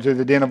cast into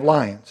the den of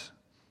lions.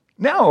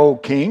 Now, O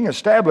king,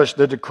 establish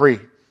the decree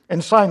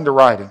and sign the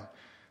writing,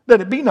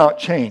 that it be not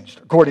changed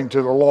according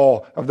to the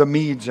law of the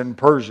Medes and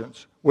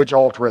Persians, which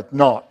altereth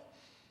not.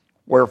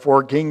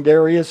 Wherefore King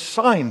Darius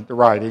signed the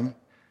writing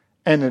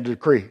and the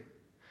decree.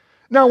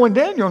 Now when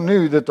Daniel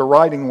knew that the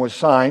writing was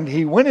signed,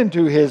 he went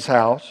into his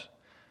house,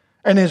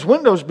 and his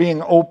windows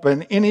being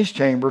open in his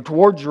chamber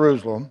toward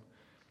Jerusalem,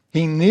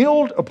 he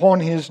kneeled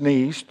upon his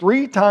knees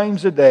 3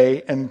 times a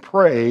day and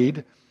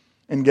prayed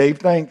and gave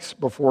thanks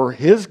before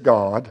his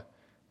God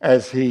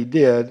as he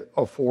did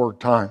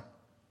aforetime.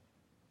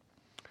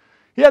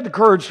 He had the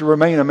courage to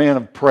remain a man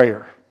of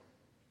prayer,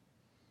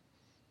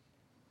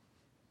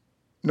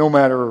 no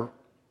matter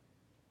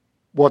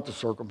what the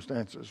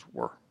circumstances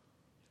were.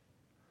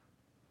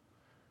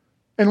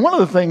 And one of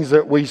the things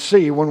that we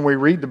see when we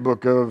read the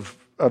book of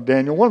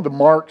Daniel, one of the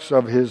marks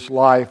of his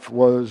life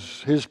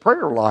was his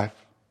prayer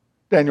life.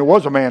 Daniel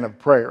was a man of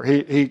prayer.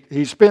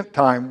 He spent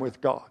time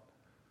with God.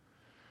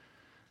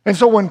 And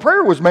so when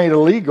prayer was made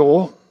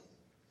illegal,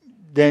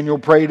 Daniel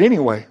prayed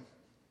anyway.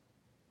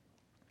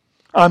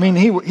 I mean,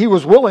 he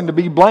was willing to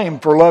be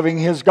blamed for loving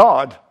his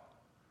God.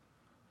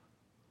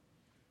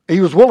 He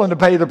was willing to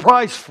pay the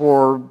price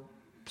for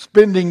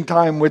spending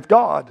time with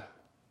God.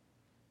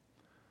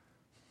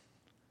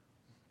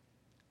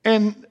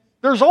 And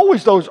there's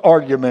always those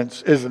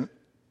arguments,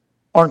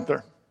 aren't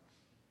there?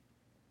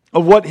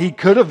 Of what he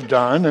could have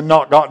done and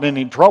not gotten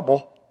any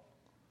trouble.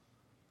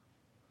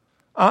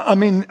 I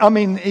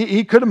mean,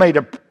 he could have made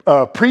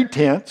a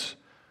pretense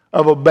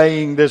of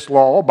obeying this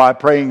law by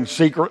praying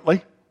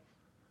secretly,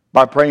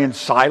 by praying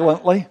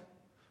silently,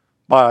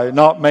 by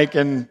not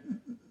making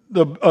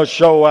a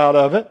show out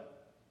of it.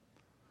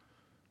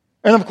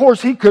 And of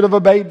course, he could have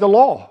obeyed the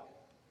law.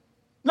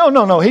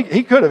 No.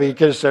 He could have. He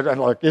could have said,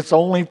 look, it's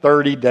only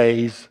 30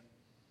 days.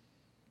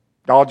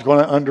 God's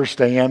going to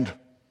understand.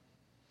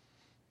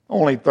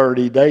 Only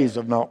 30 days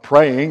of not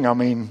praying. I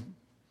mean,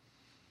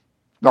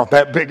 not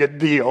that big a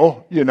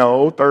deal,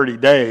 30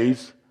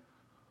 days.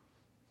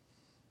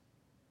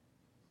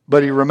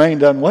 But he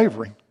remained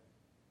unwavering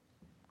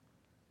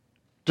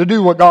to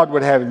do what God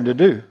would have him to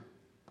do.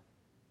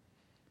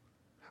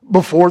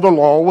 Before the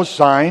law was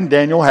signed,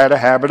 Daniel had a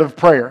habit of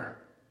prayer.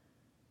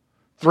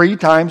 3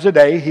 times a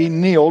day he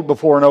kneeled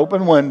before an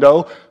open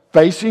window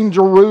facing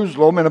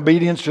Jerusalem in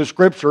obedience to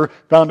Scripture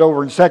found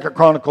over in 2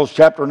 Chronicles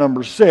chapter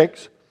number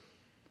 6.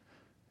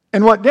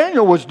 And what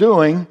Daniel was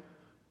doing,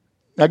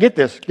 now get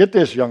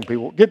this young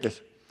people, get this.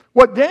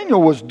 What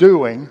Daniel was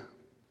doing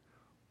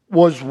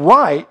was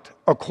right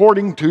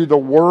according to the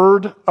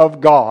Word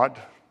of God.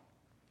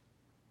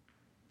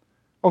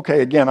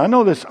 Okay, again, I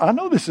know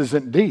this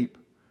isn't deep,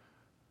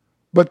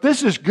 but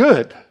this is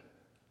good.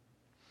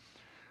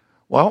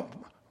 Well,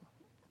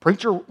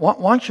 preacher,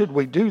 why should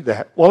we do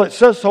that? Well, it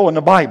says so in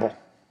the Bible.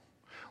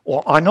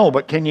 Well, I know,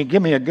 but can you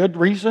give me a good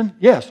reason?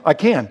 Yes, I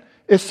can.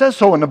 It says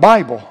so in the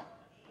Bible.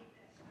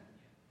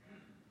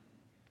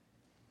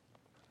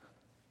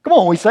 Come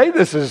on, we say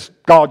this is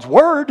God's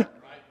Word.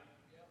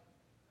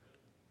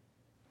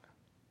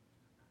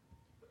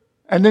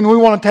 And then we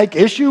want to take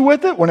issue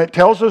with it when it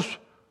tells us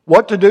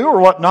what to do or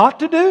what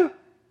not to do?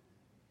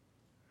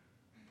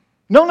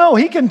 No,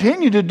 he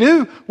continued to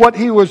do what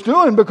he was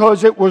doing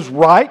because it was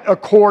right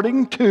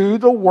according to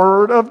the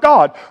Word of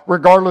God.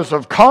 Regardless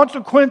of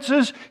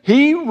consequences,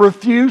 he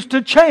refused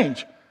to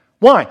change.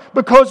 Why?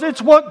 Because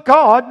it's what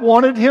God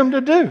wanted him to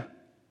do.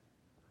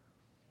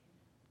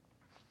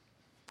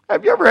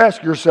 Have you ever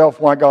asked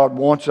yourself why God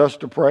wants us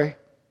to pray?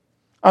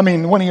 I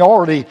mean, when he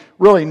already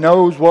really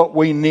knows what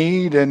we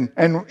need and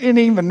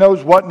even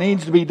knows what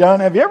needs to be done,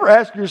 have you ever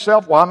asked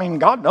yourself, well, I mean,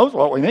 God knows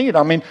what we need.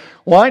 I mean,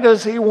 why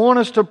does he want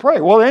us to pray?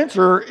 Well, the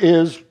answer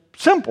is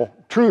simple,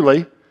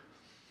 truly.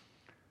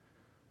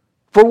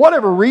 For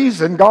whatever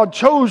reason, God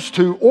chose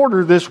to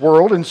order this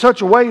world in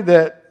such a way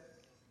that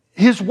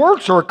his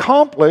works are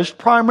accomplished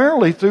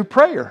primarily through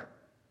prayer.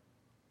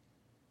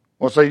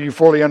 Well, say, you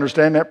fully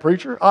understand that,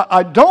 preacher?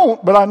 I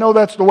don't, but I know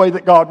that's the way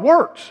that God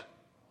works.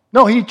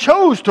 No, he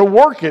chose to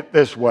work it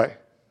this way.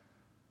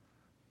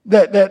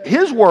 That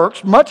his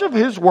works, much of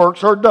his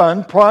works are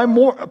done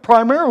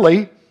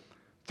primarily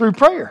through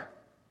prayer.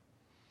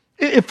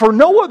 If for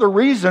no other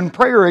reason,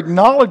 prayer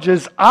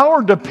acknowledges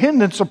our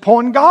dependence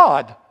upon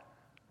God.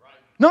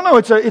 No,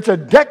 it's a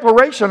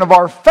declaration of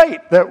our faith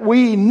that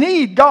we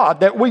need God,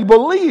 that we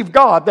believe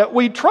God, that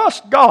we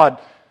trust God,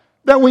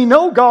 that we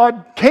know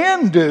God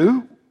can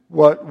do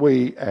what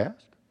we ask.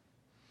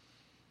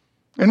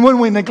 And when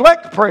we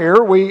neglect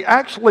prayer, we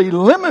actually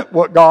limit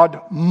what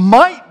God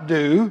might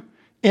do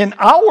in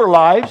our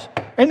lives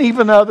and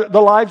even the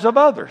lives of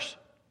others.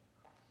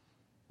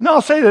 Now,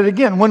 I'll say that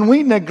again. When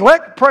we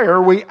neglect prayer,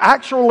 we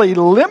actually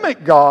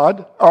limit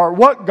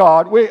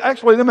we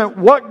actually limit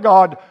what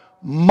God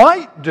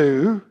might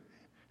do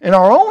in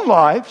our own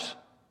lives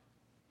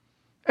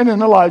and in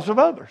the lives of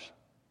others.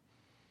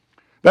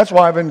 That's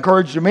why I've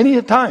encouraged you many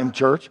a time,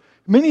 church,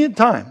 many a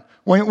time.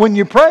 When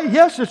you pray,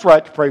 yes, it's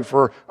right to pray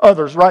for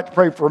others, right to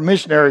pray for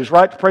missionaries,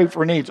 right to pray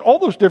for needs, all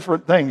those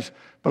different things.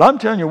 But I'm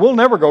telling you, we'll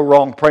never go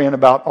wrong praying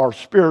about our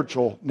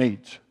spiritual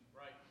needs.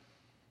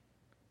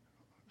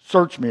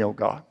 Search me, O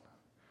God.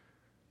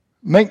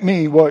 Make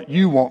me what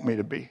you want me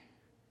to be.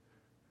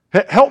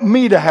 Help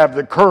me to have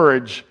the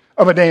courage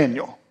of a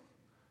Daniel.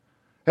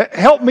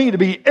 Help me to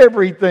be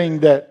everything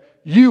that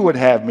you would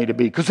have me to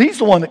be, because he's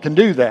the one that can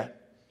do that.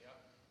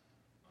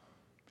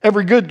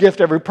 Every good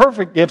gift, every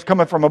perfect gift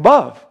coming from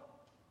above.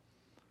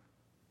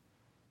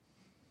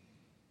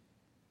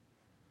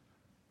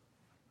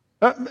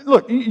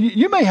 Look,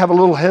 you may have a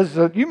little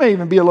hesitant. You may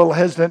even be a little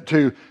hesitant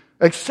to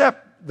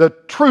accept the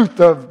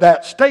truth of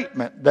that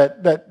statement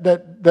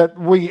that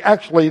we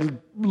actually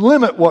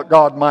limit what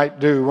God might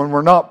do when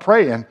we're not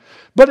praying.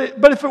 But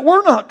if it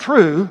were not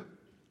true,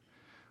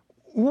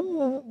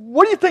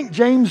 what do you think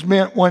James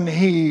meant when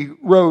he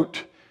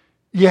wrote,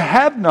 "You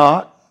have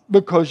not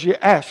because you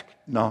ask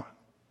not"?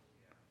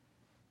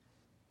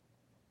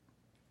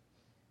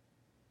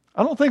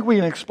 I don't think we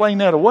can explain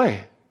that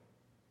away.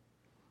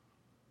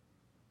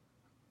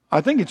 I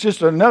think it's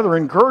just another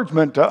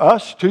encouragement to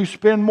us to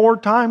spend more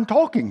time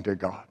talking to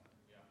God.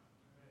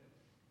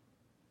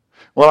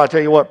 Well, I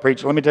tell you what,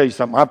 preacher, let me tell you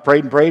something. I've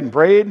prayed about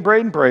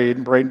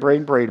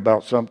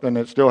something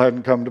that still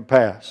hasn't come to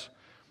pass.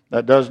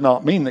 That does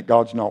not mean that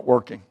God's not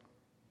working.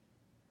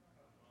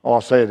 Oh,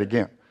 I'll say it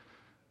again.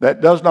 That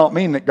does not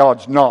mean that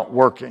God's not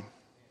working.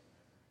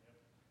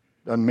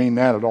 Doesn't mean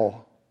that at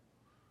all.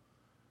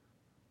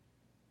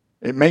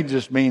 It may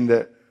just mean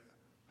that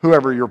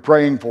whoever you're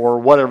praying for,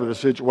 whatever the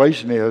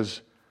situation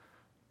is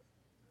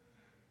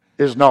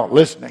not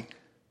listening.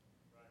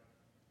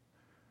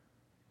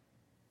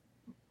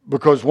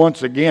 Because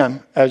once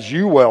again, as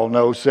you well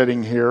know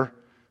sitting here,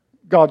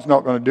 God's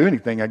not going to do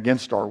anything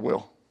against our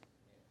will.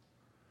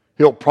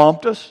 He'll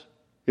prompt us.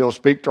 He'll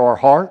speak to our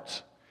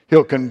hearts.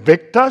 He'll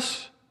convict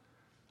us.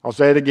 I'll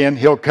say it again.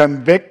 He'll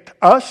convict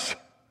us.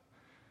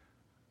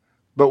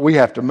 But we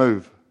have to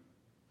move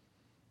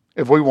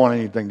if we want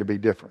anything to be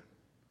different.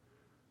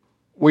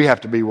 We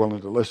have to be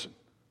willing to listen.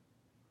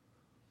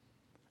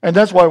 And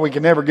that's why we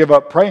can never give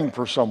up praying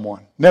for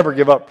someone. Never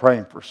give up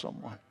praying for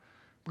someone.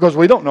 Because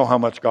we don't know how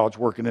much God's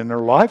working in their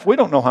life. We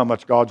don't know how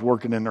much God's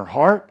working in their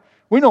heart.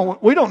 We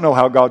don't know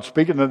how God's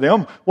speaking to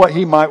them, what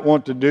He might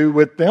want to do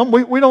with them.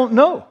 We don't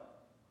know.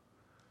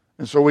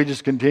 And so we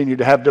just continue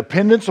to have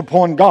dependence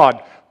upon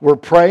God. We're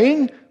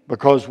praying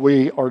because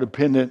we are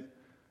dependent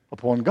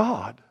upon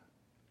God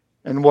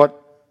and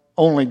what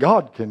only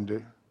God can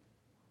do.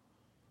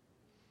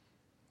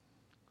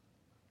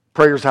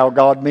 Prayer is how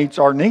God meets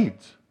our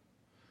needs.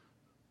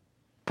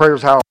 Prayer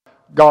is how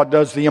God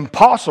does the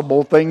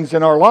impossible things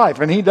in our life.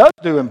 And He does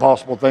do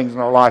impossible things in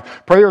our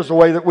life. Prayer is the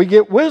way that we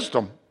get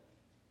wisdom.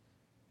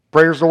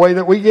 Prayer is the way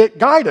that we get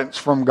guidance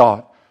from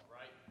God.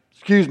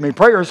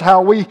 Prayer is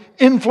how we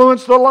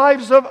influence the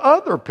lives of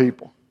other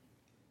people.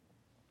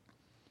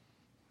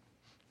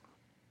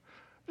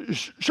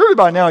 Surely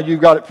by now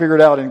you've got it figured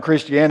out in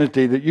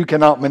Christianity that you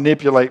cannot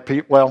manipulate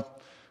people.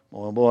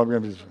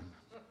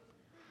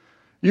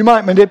 You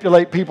might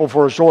manipulate people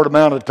for a short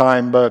amount of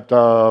time, but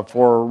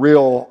for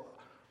real,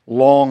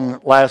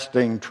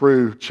 long-lasting,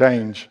 true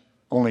change,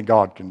 only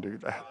God can do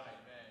that.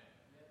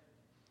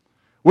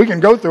 We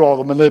can go through all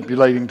the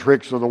manipulating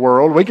tricks of the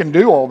world. We can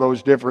do all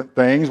those different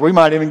things. We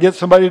might even get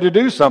somebody to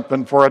do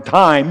something for a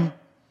time.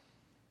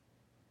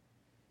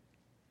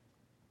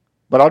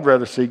 But I'd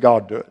rather see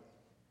God do it.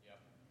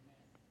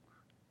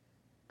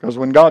 Because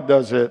when God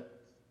does it,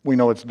 we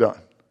know it's done.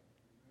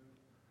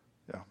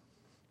 Yeah.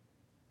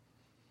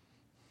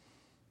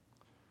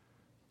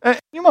 And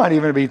you might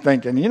even be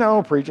thinking,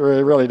 preacher,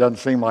 it really doesn't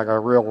seem like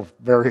a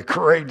very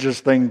courageous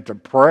thing to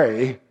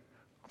pray.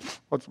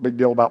 What's the big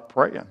deal about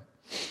praying?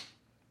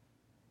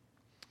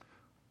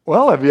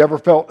 Well, have you ever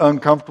felt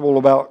uncomfortable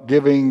about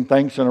giving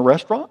thanks in a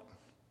restaurant?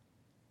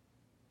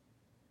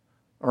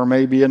 Or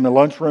maybe in the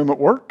lunchroom at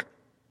work?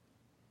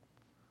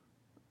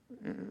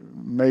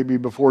 Maybe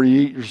before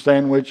you eat your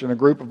sandwich in a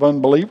group of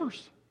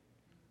unbelievers?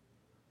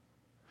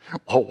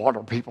 Oh, what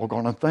are people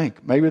going to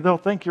think? Maybe they'll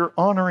think you're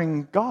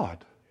honoring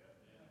God.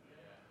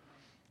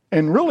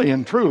 And really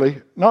and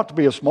truly, not to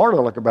be a smart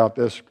aleck about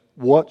this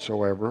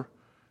whatsoever,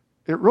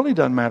 it really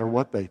doesn't matter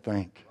what they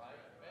think.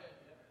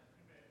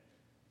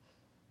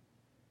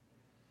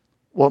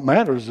 What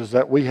matters is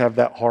that we have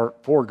that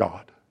heart for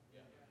God.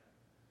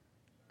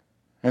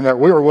 And that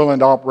we are willing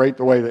to operate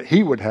the way that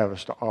He would have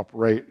us to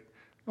operate,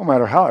 no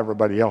matter how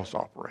everybody else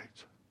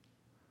operates.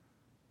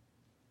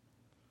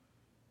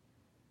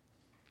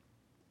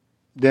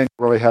 Daniel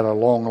really had a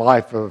long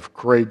life of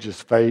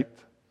courageous faith.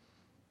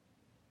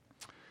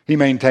 He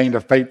maintained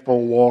a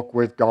faithful walk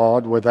with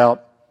God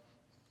without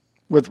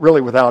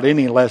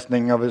any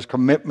lessening of his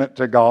commitment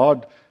to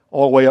God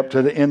all the way up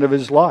to the end of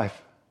his life.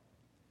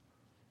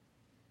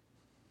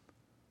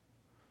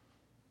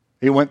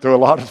 He went through a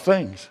lot of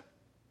things.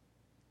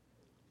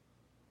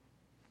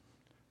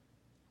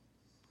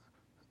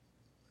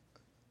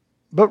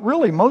 But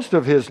really, most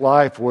of his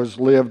life was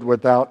lived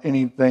without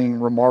anything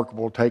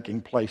remarkable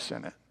taking place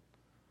in it.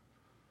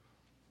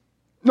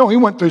 No, he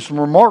went through some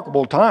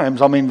remarkable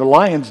times. I mean, the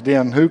lion's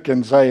den, who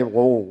can say,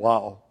 whoa,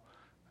 wow.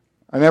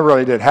 And that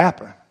really did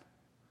happen.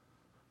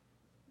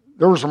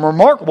 There were some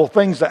remarkable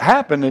things that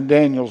happened in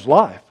Daniel's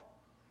life.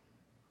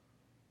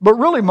 But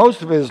really,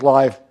 most of his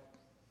life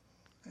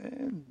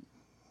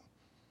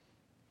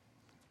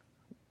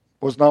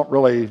was not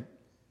really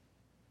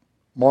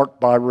marked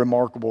by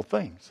remarkable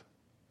things.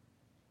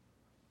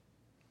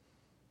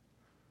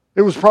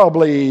 It was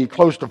probably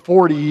close to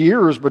 40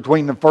 years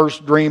between the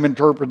first dream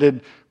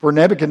interpreted for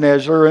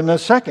Nebuchadnezzar and the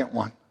second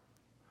one.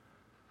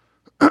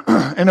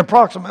 And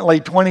approximately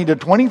 20 to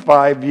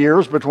 25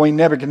 years between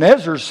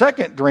Nebuchadnezzar's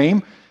second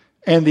dream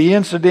and the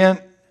incident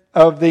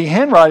of the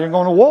handwriting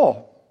on the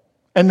wall.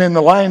 And then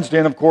the lion's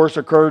den, of course,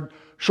 occurred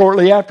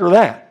shortly after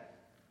that.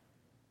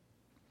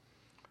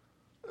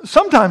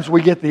 Sometimes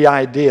we get the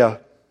idea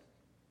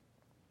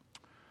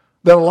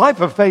that a life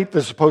of faith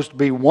is supposed to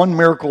be one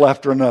miracle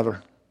after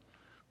another.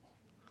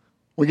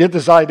 We get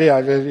this idea,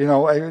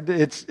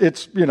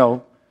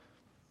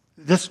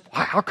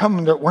 how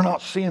come that we're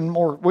not seeing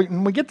more?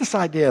 We get this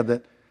idea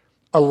that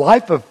a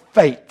life of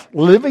faith,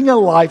 living a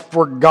life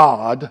for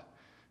God,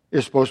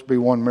 is supposed to be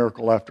one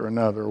miracle after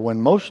another, when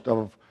most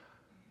of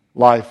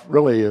life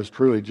really is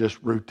truly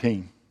just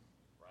routine.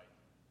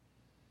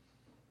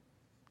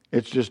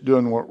 It's just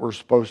doing what we're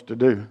supposed to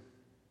do,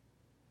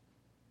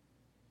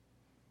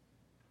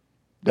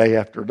 day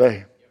after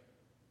day.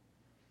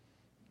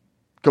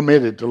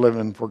 Committed to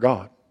living for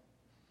God.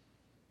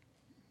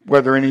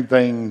 Whether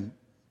anything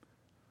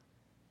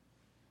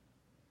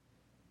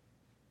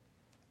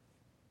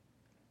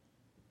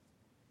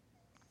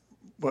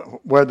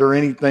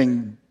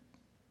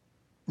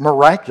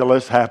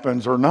miraculous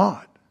happens or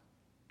not,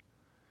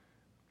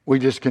 we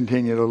just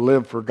continue to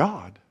live for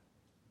God.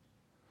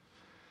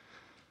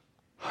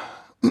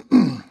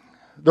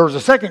 There was a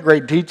second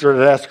grade teacher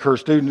that asked her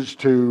students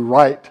to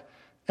write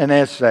an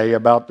essay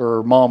about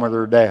their mom or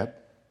their dad.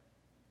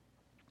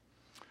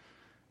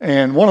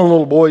 And one of the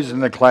little boys in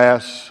the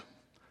class,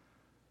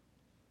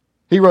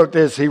 he wrote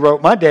this. He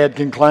wrote, "My dad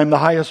can climb the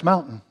highest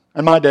mountain.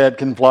 And my dad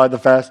can fly the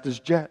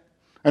fastest jet.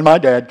 And my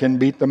dad can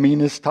beat the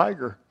meanest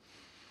tiger.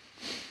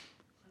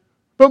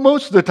 But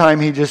most of the time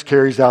he just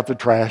carries out the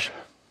trash."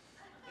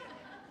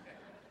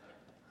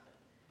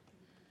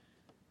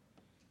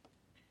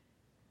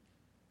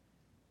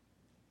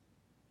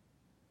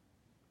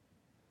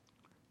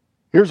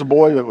 Here's a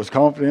boy that was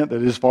confident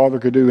that his father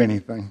could do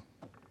anything.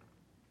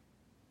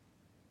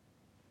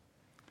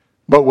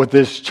 But with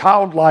this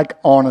childlike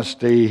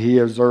honesty, he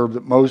observed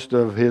that most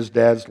of his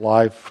dad's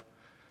life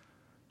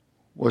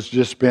was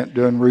just spent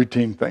doing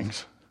routine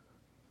things.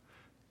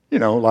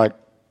 Like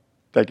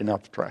taking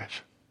out the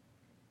trash.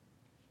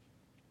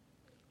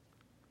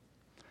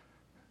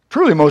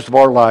 Truly, most of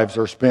our lives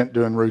are spent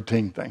doing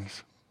routine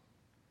things.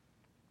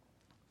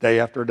 Day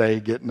after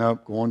day, getting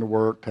up, going to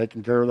work,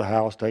 taking care of the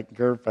house, taking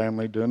care of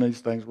family, doing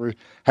these things we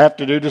have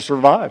to do to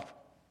survive.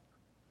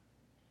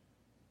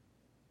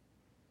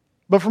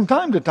 But from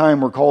time to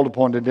time, we're called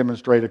upon to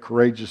demonstrate a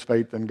courageous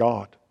faith in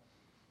God.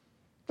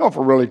 If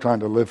we're really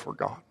trying to live for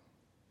God.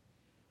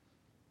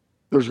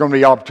 There's going to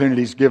be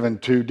opportunities given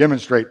to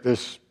demonstrate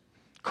this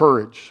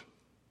courage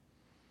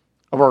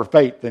of our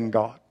faith in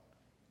God.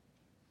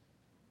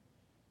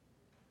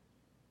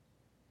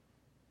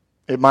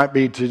 It might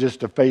be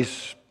to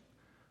face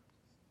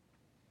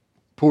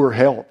poor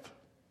health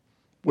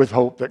with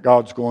hope that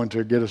God's going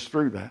to get us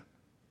through that.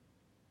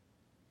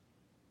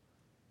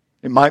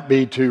 It might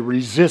be to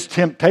resist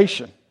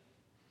temptation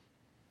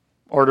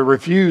or to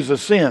refuse a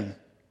sin.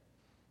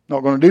 Not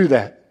going to do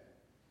that.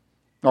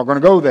 Not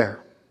going to go there.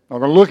 Not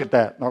going to look at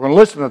that. Not going to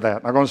listen to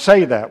that. Not going to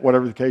say that,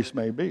 whatever the case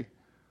may be.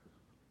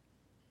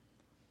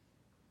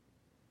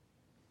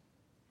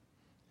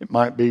 It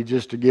might be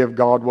just to give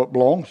God what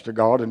belongs to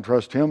God and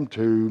trust Him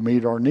to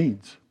meet our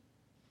needs.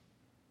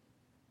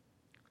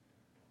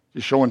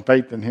 Just showing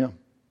faith in Him.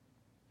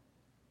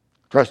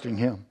 Trusting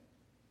Him.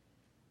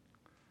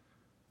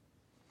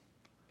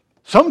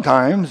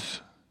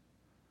 Sometimes,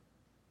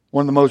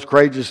 one of the most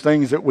courageous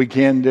things that we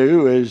can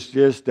do is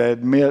just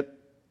admit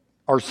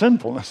our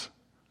sinfulness.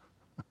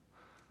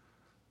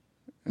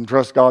 And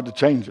trust God to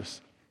change us.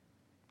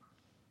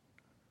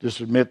 Just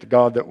admit to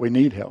God that we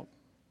need help.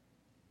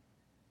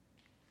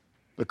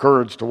 The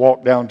courage to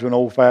walk down to an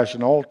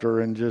old-fashioned altar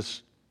and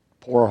just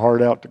pour our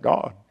heart out to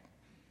God.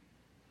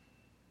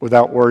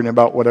 Without worrying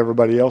about what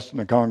everybody else in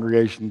the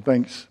congregation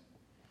thinks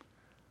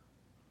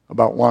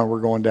about why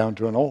we're going down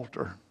to an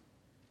altar.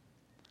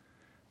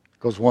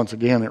 Because once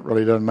again, it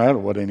really doesn't matter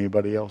what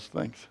anybody else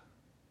thinks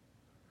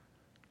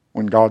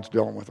when God's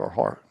dealing with our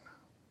heart.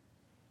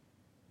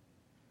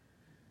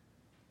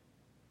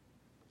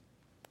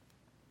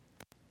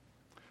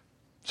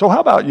 So how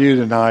about you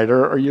tonight?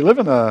 Are you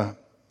living a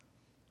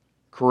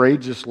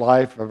courageous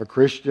life of a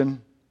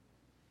Christian?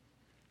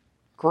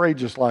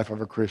 Courageous life of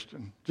a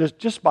Christian.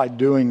 Just by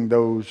doing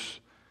those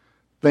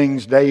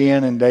things day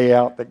in and day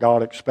out that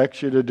God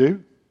expects you to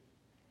do?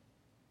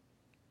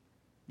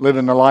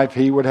 Living the life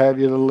He would have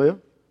you to live?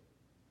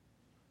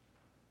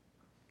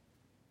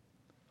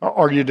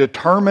 Are you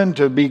determined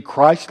to be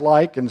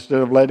Christ-like instead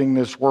of letting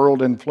this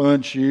world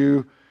influence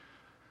you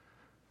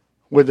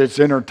with its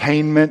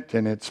entertainment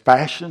and its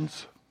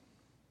fashions?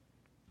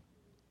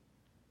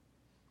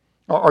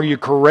 Are you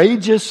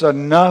courageous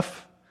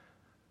enough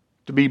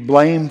to be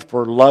blamed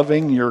for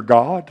loving your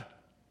God?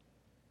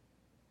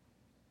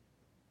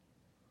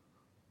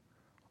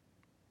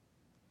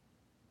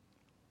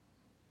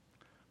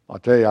 I'll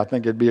tell you, I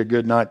think it'd be a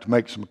good night to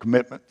make some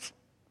commitments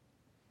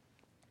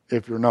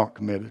if you're not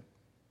committed.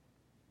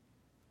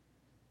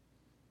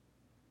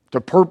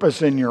 To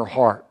purpose in your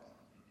heart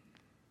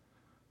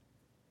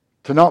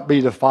to not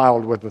be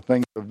defiled with the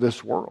things of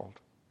this world.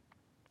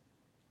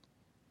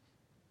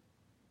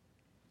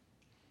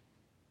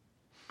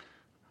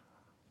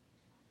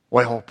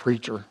 Well,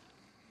 preacher,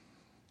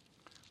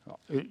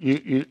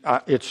 you're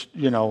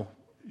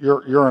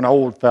an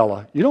old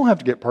fella. You don't have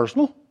to get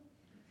personal.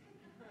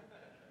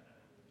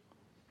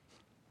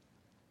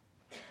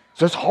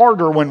 So it's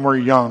harder when we're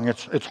young.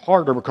 It's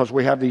harder because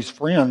we have these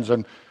friends,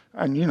 and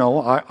I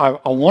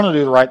want to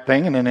do the right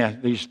thing, and then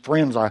these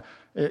friends,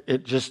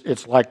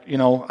 it's like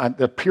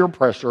the peer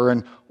pressure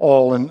and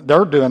all, and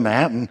they're doing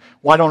that, and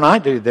why don't I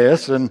do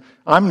this? And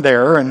I'm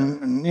there,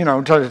 and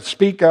to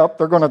speak up,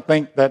 they're going to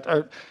think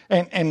that,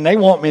 and they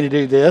want me to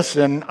do this,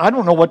 and I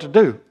don't know what to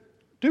do.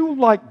 Do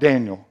like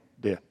Daniel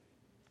did.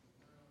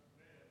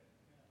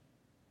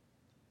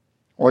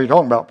 What are you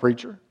talking about,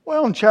 preacher?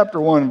 Well, in chapter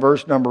 1,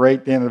 verse number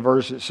 8, the end of the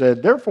verse, it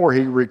said, "Therefore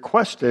he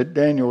requested,"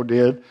 Daniel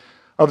did,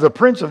 "of the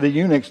prince of the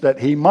eunuchs that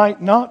he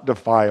might not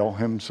defile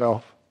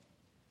himself."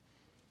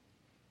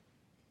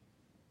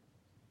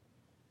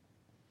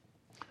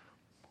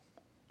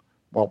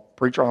 Well,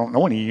 preacher, I don't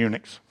know any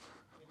eunuchs.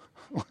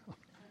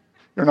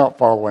 You're not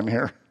following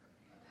here.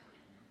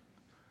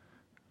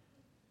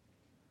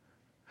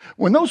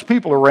 When those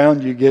people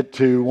around you get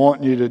to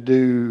want you to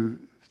do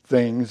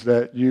things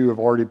that you have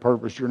already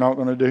purposed you're not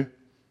going to do,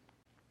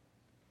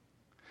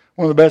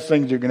 one of the best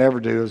things you can ever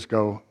do is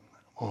go,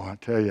 "Oh, I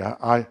tell you,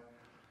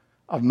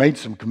 I've made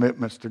some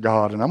commitments to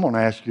God, and I'm going to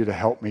ask you to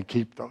help me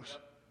keep those.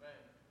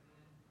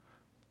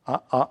 I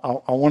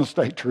want to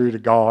stay true to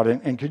God,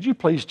 and could you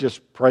please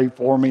just pray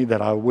for me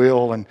that I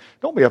will, and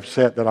don't be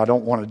upset that I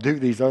don't want to do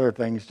these other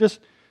things. Just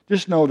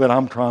know that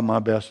I'm trying my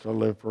best to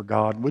live for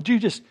God. Would you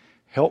just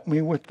help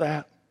me with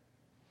that?"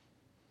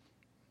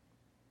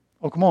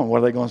 Oh, come on, what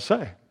are they going to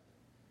say?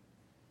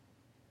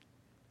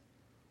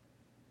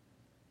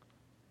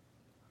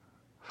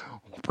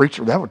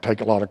 preacher, that would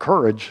take a lot of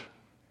courage.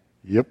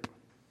 Yep.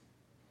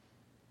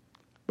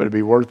 But it'd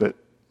be worth it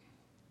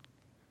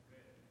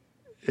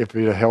if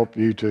it'd help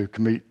you to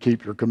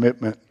keep your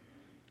commitment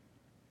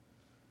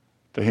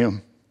to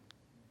Him.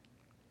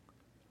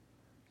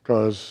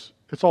 Because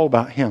it's all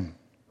about Him.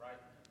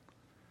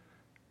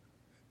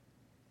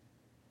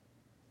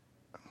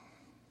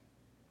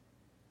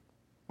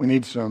 We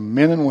need some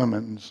men and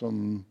women,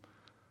 some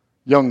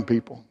young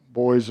people,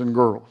 boys and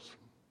girls,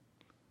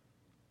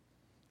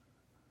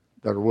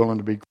 that are willing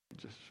to be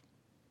courageous.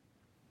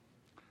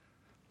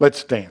 Let's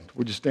stand.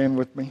 Would you stand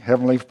with me?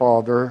 Heavenly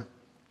Father,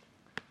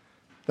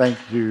 thank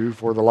you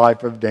for the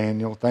life of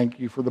Daniel. Thank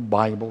you for the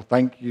Bible.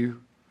 Thank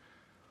you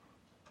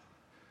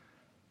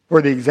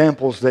for the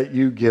examples that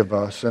you give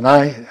us. And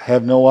I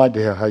have no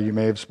idea how you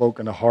may have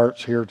spoken to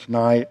hearts here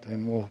tonight,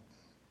 and we're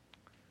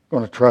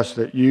going to trust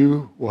that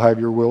you will have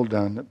your will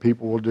done, that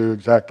people will do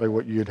exactly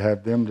what you'd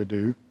have them to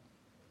do.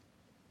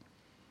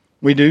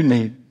 We do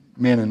need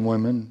men and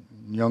women,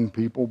 young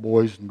people,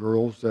 boys and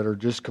girls that are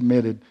just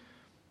committed.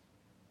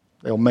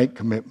 They'll make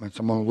commitments.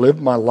 I'm going to live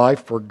my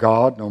life for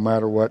God no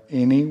matter what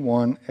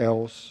anyone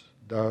else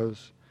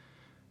does,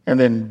 and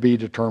then be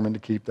determined to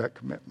keep that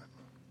commitment.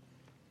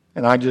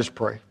 And I just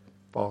pray,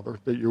 Father,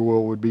 that your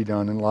will would be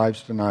done in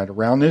lives tonight.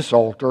 Around this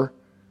altar,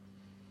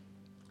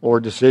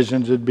 Lord,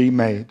 decisions would be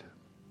made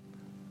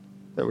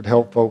that would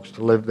help folks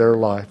to live their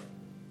life,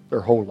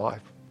 their whole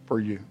life, for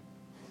you.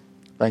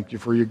 Thank you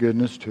for your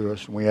goodness to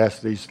us, and we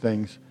ask these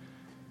things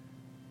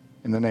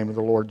in the name of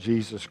the Lord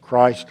Jesus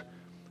Christ.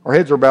 Our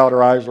heads are bowed,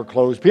 our eyes are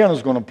closed.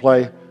 Piano's going to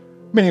play.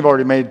 Many have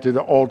already made it to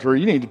the altar.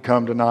 You need to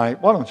come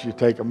tonight. Why don't you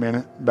take a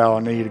minute, bow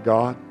a knee to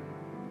God.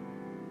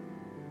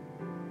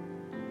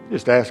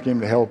 Just ask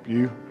Him to help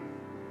you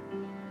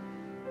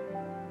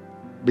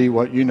be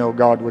what you know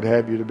God would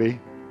have you to be.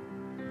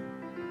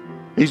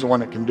 He's the one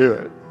that can do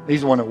it.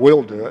 He's the one that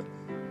will do it.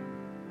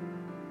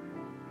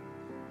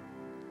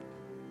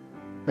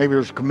 Maybe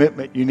there's a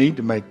commitment you need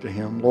to make to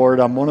Him. Lord,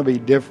 I'm going to be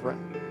different.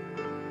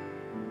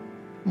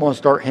 I'm going to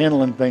start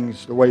handling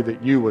things the way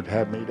that you would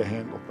have me to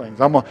handle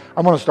things. I'm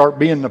going to start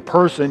being the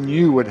person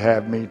you would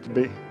have me to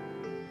be,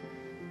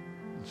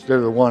 instead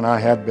of the one I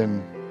have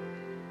been.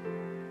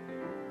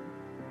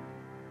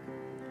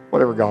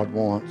 Whatever God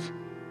wants.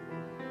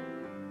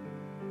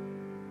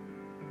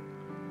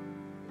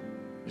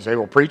 You say,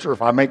 well, preacher,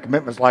 if I make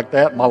commitments like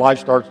that, my life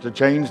starts to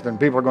change, then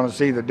people are going to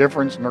see the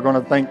difference and they're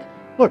going to think,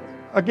 look,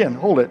 again,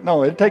 hold it.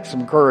 No, it takes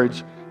some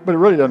courage, but it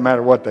really doesn't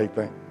matter what they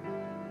think.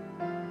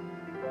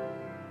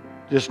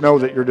 Just know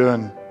that you're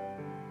doing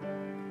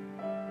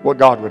what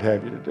God would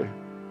have you to do.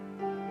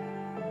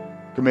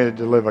 Committed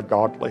to live a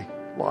godly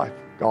life.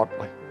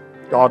 Godly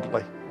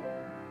life.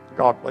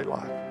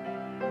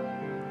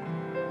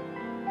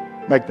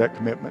 Make that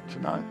commitment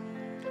tonight.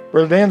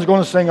 Brother Dan's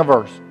going to sing a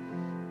verse.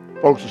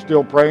 Folks are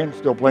still praying,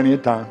 still plenty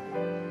of time.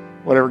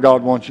 Whatever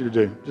God wants you to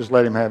do, just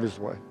let Him have His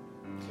way.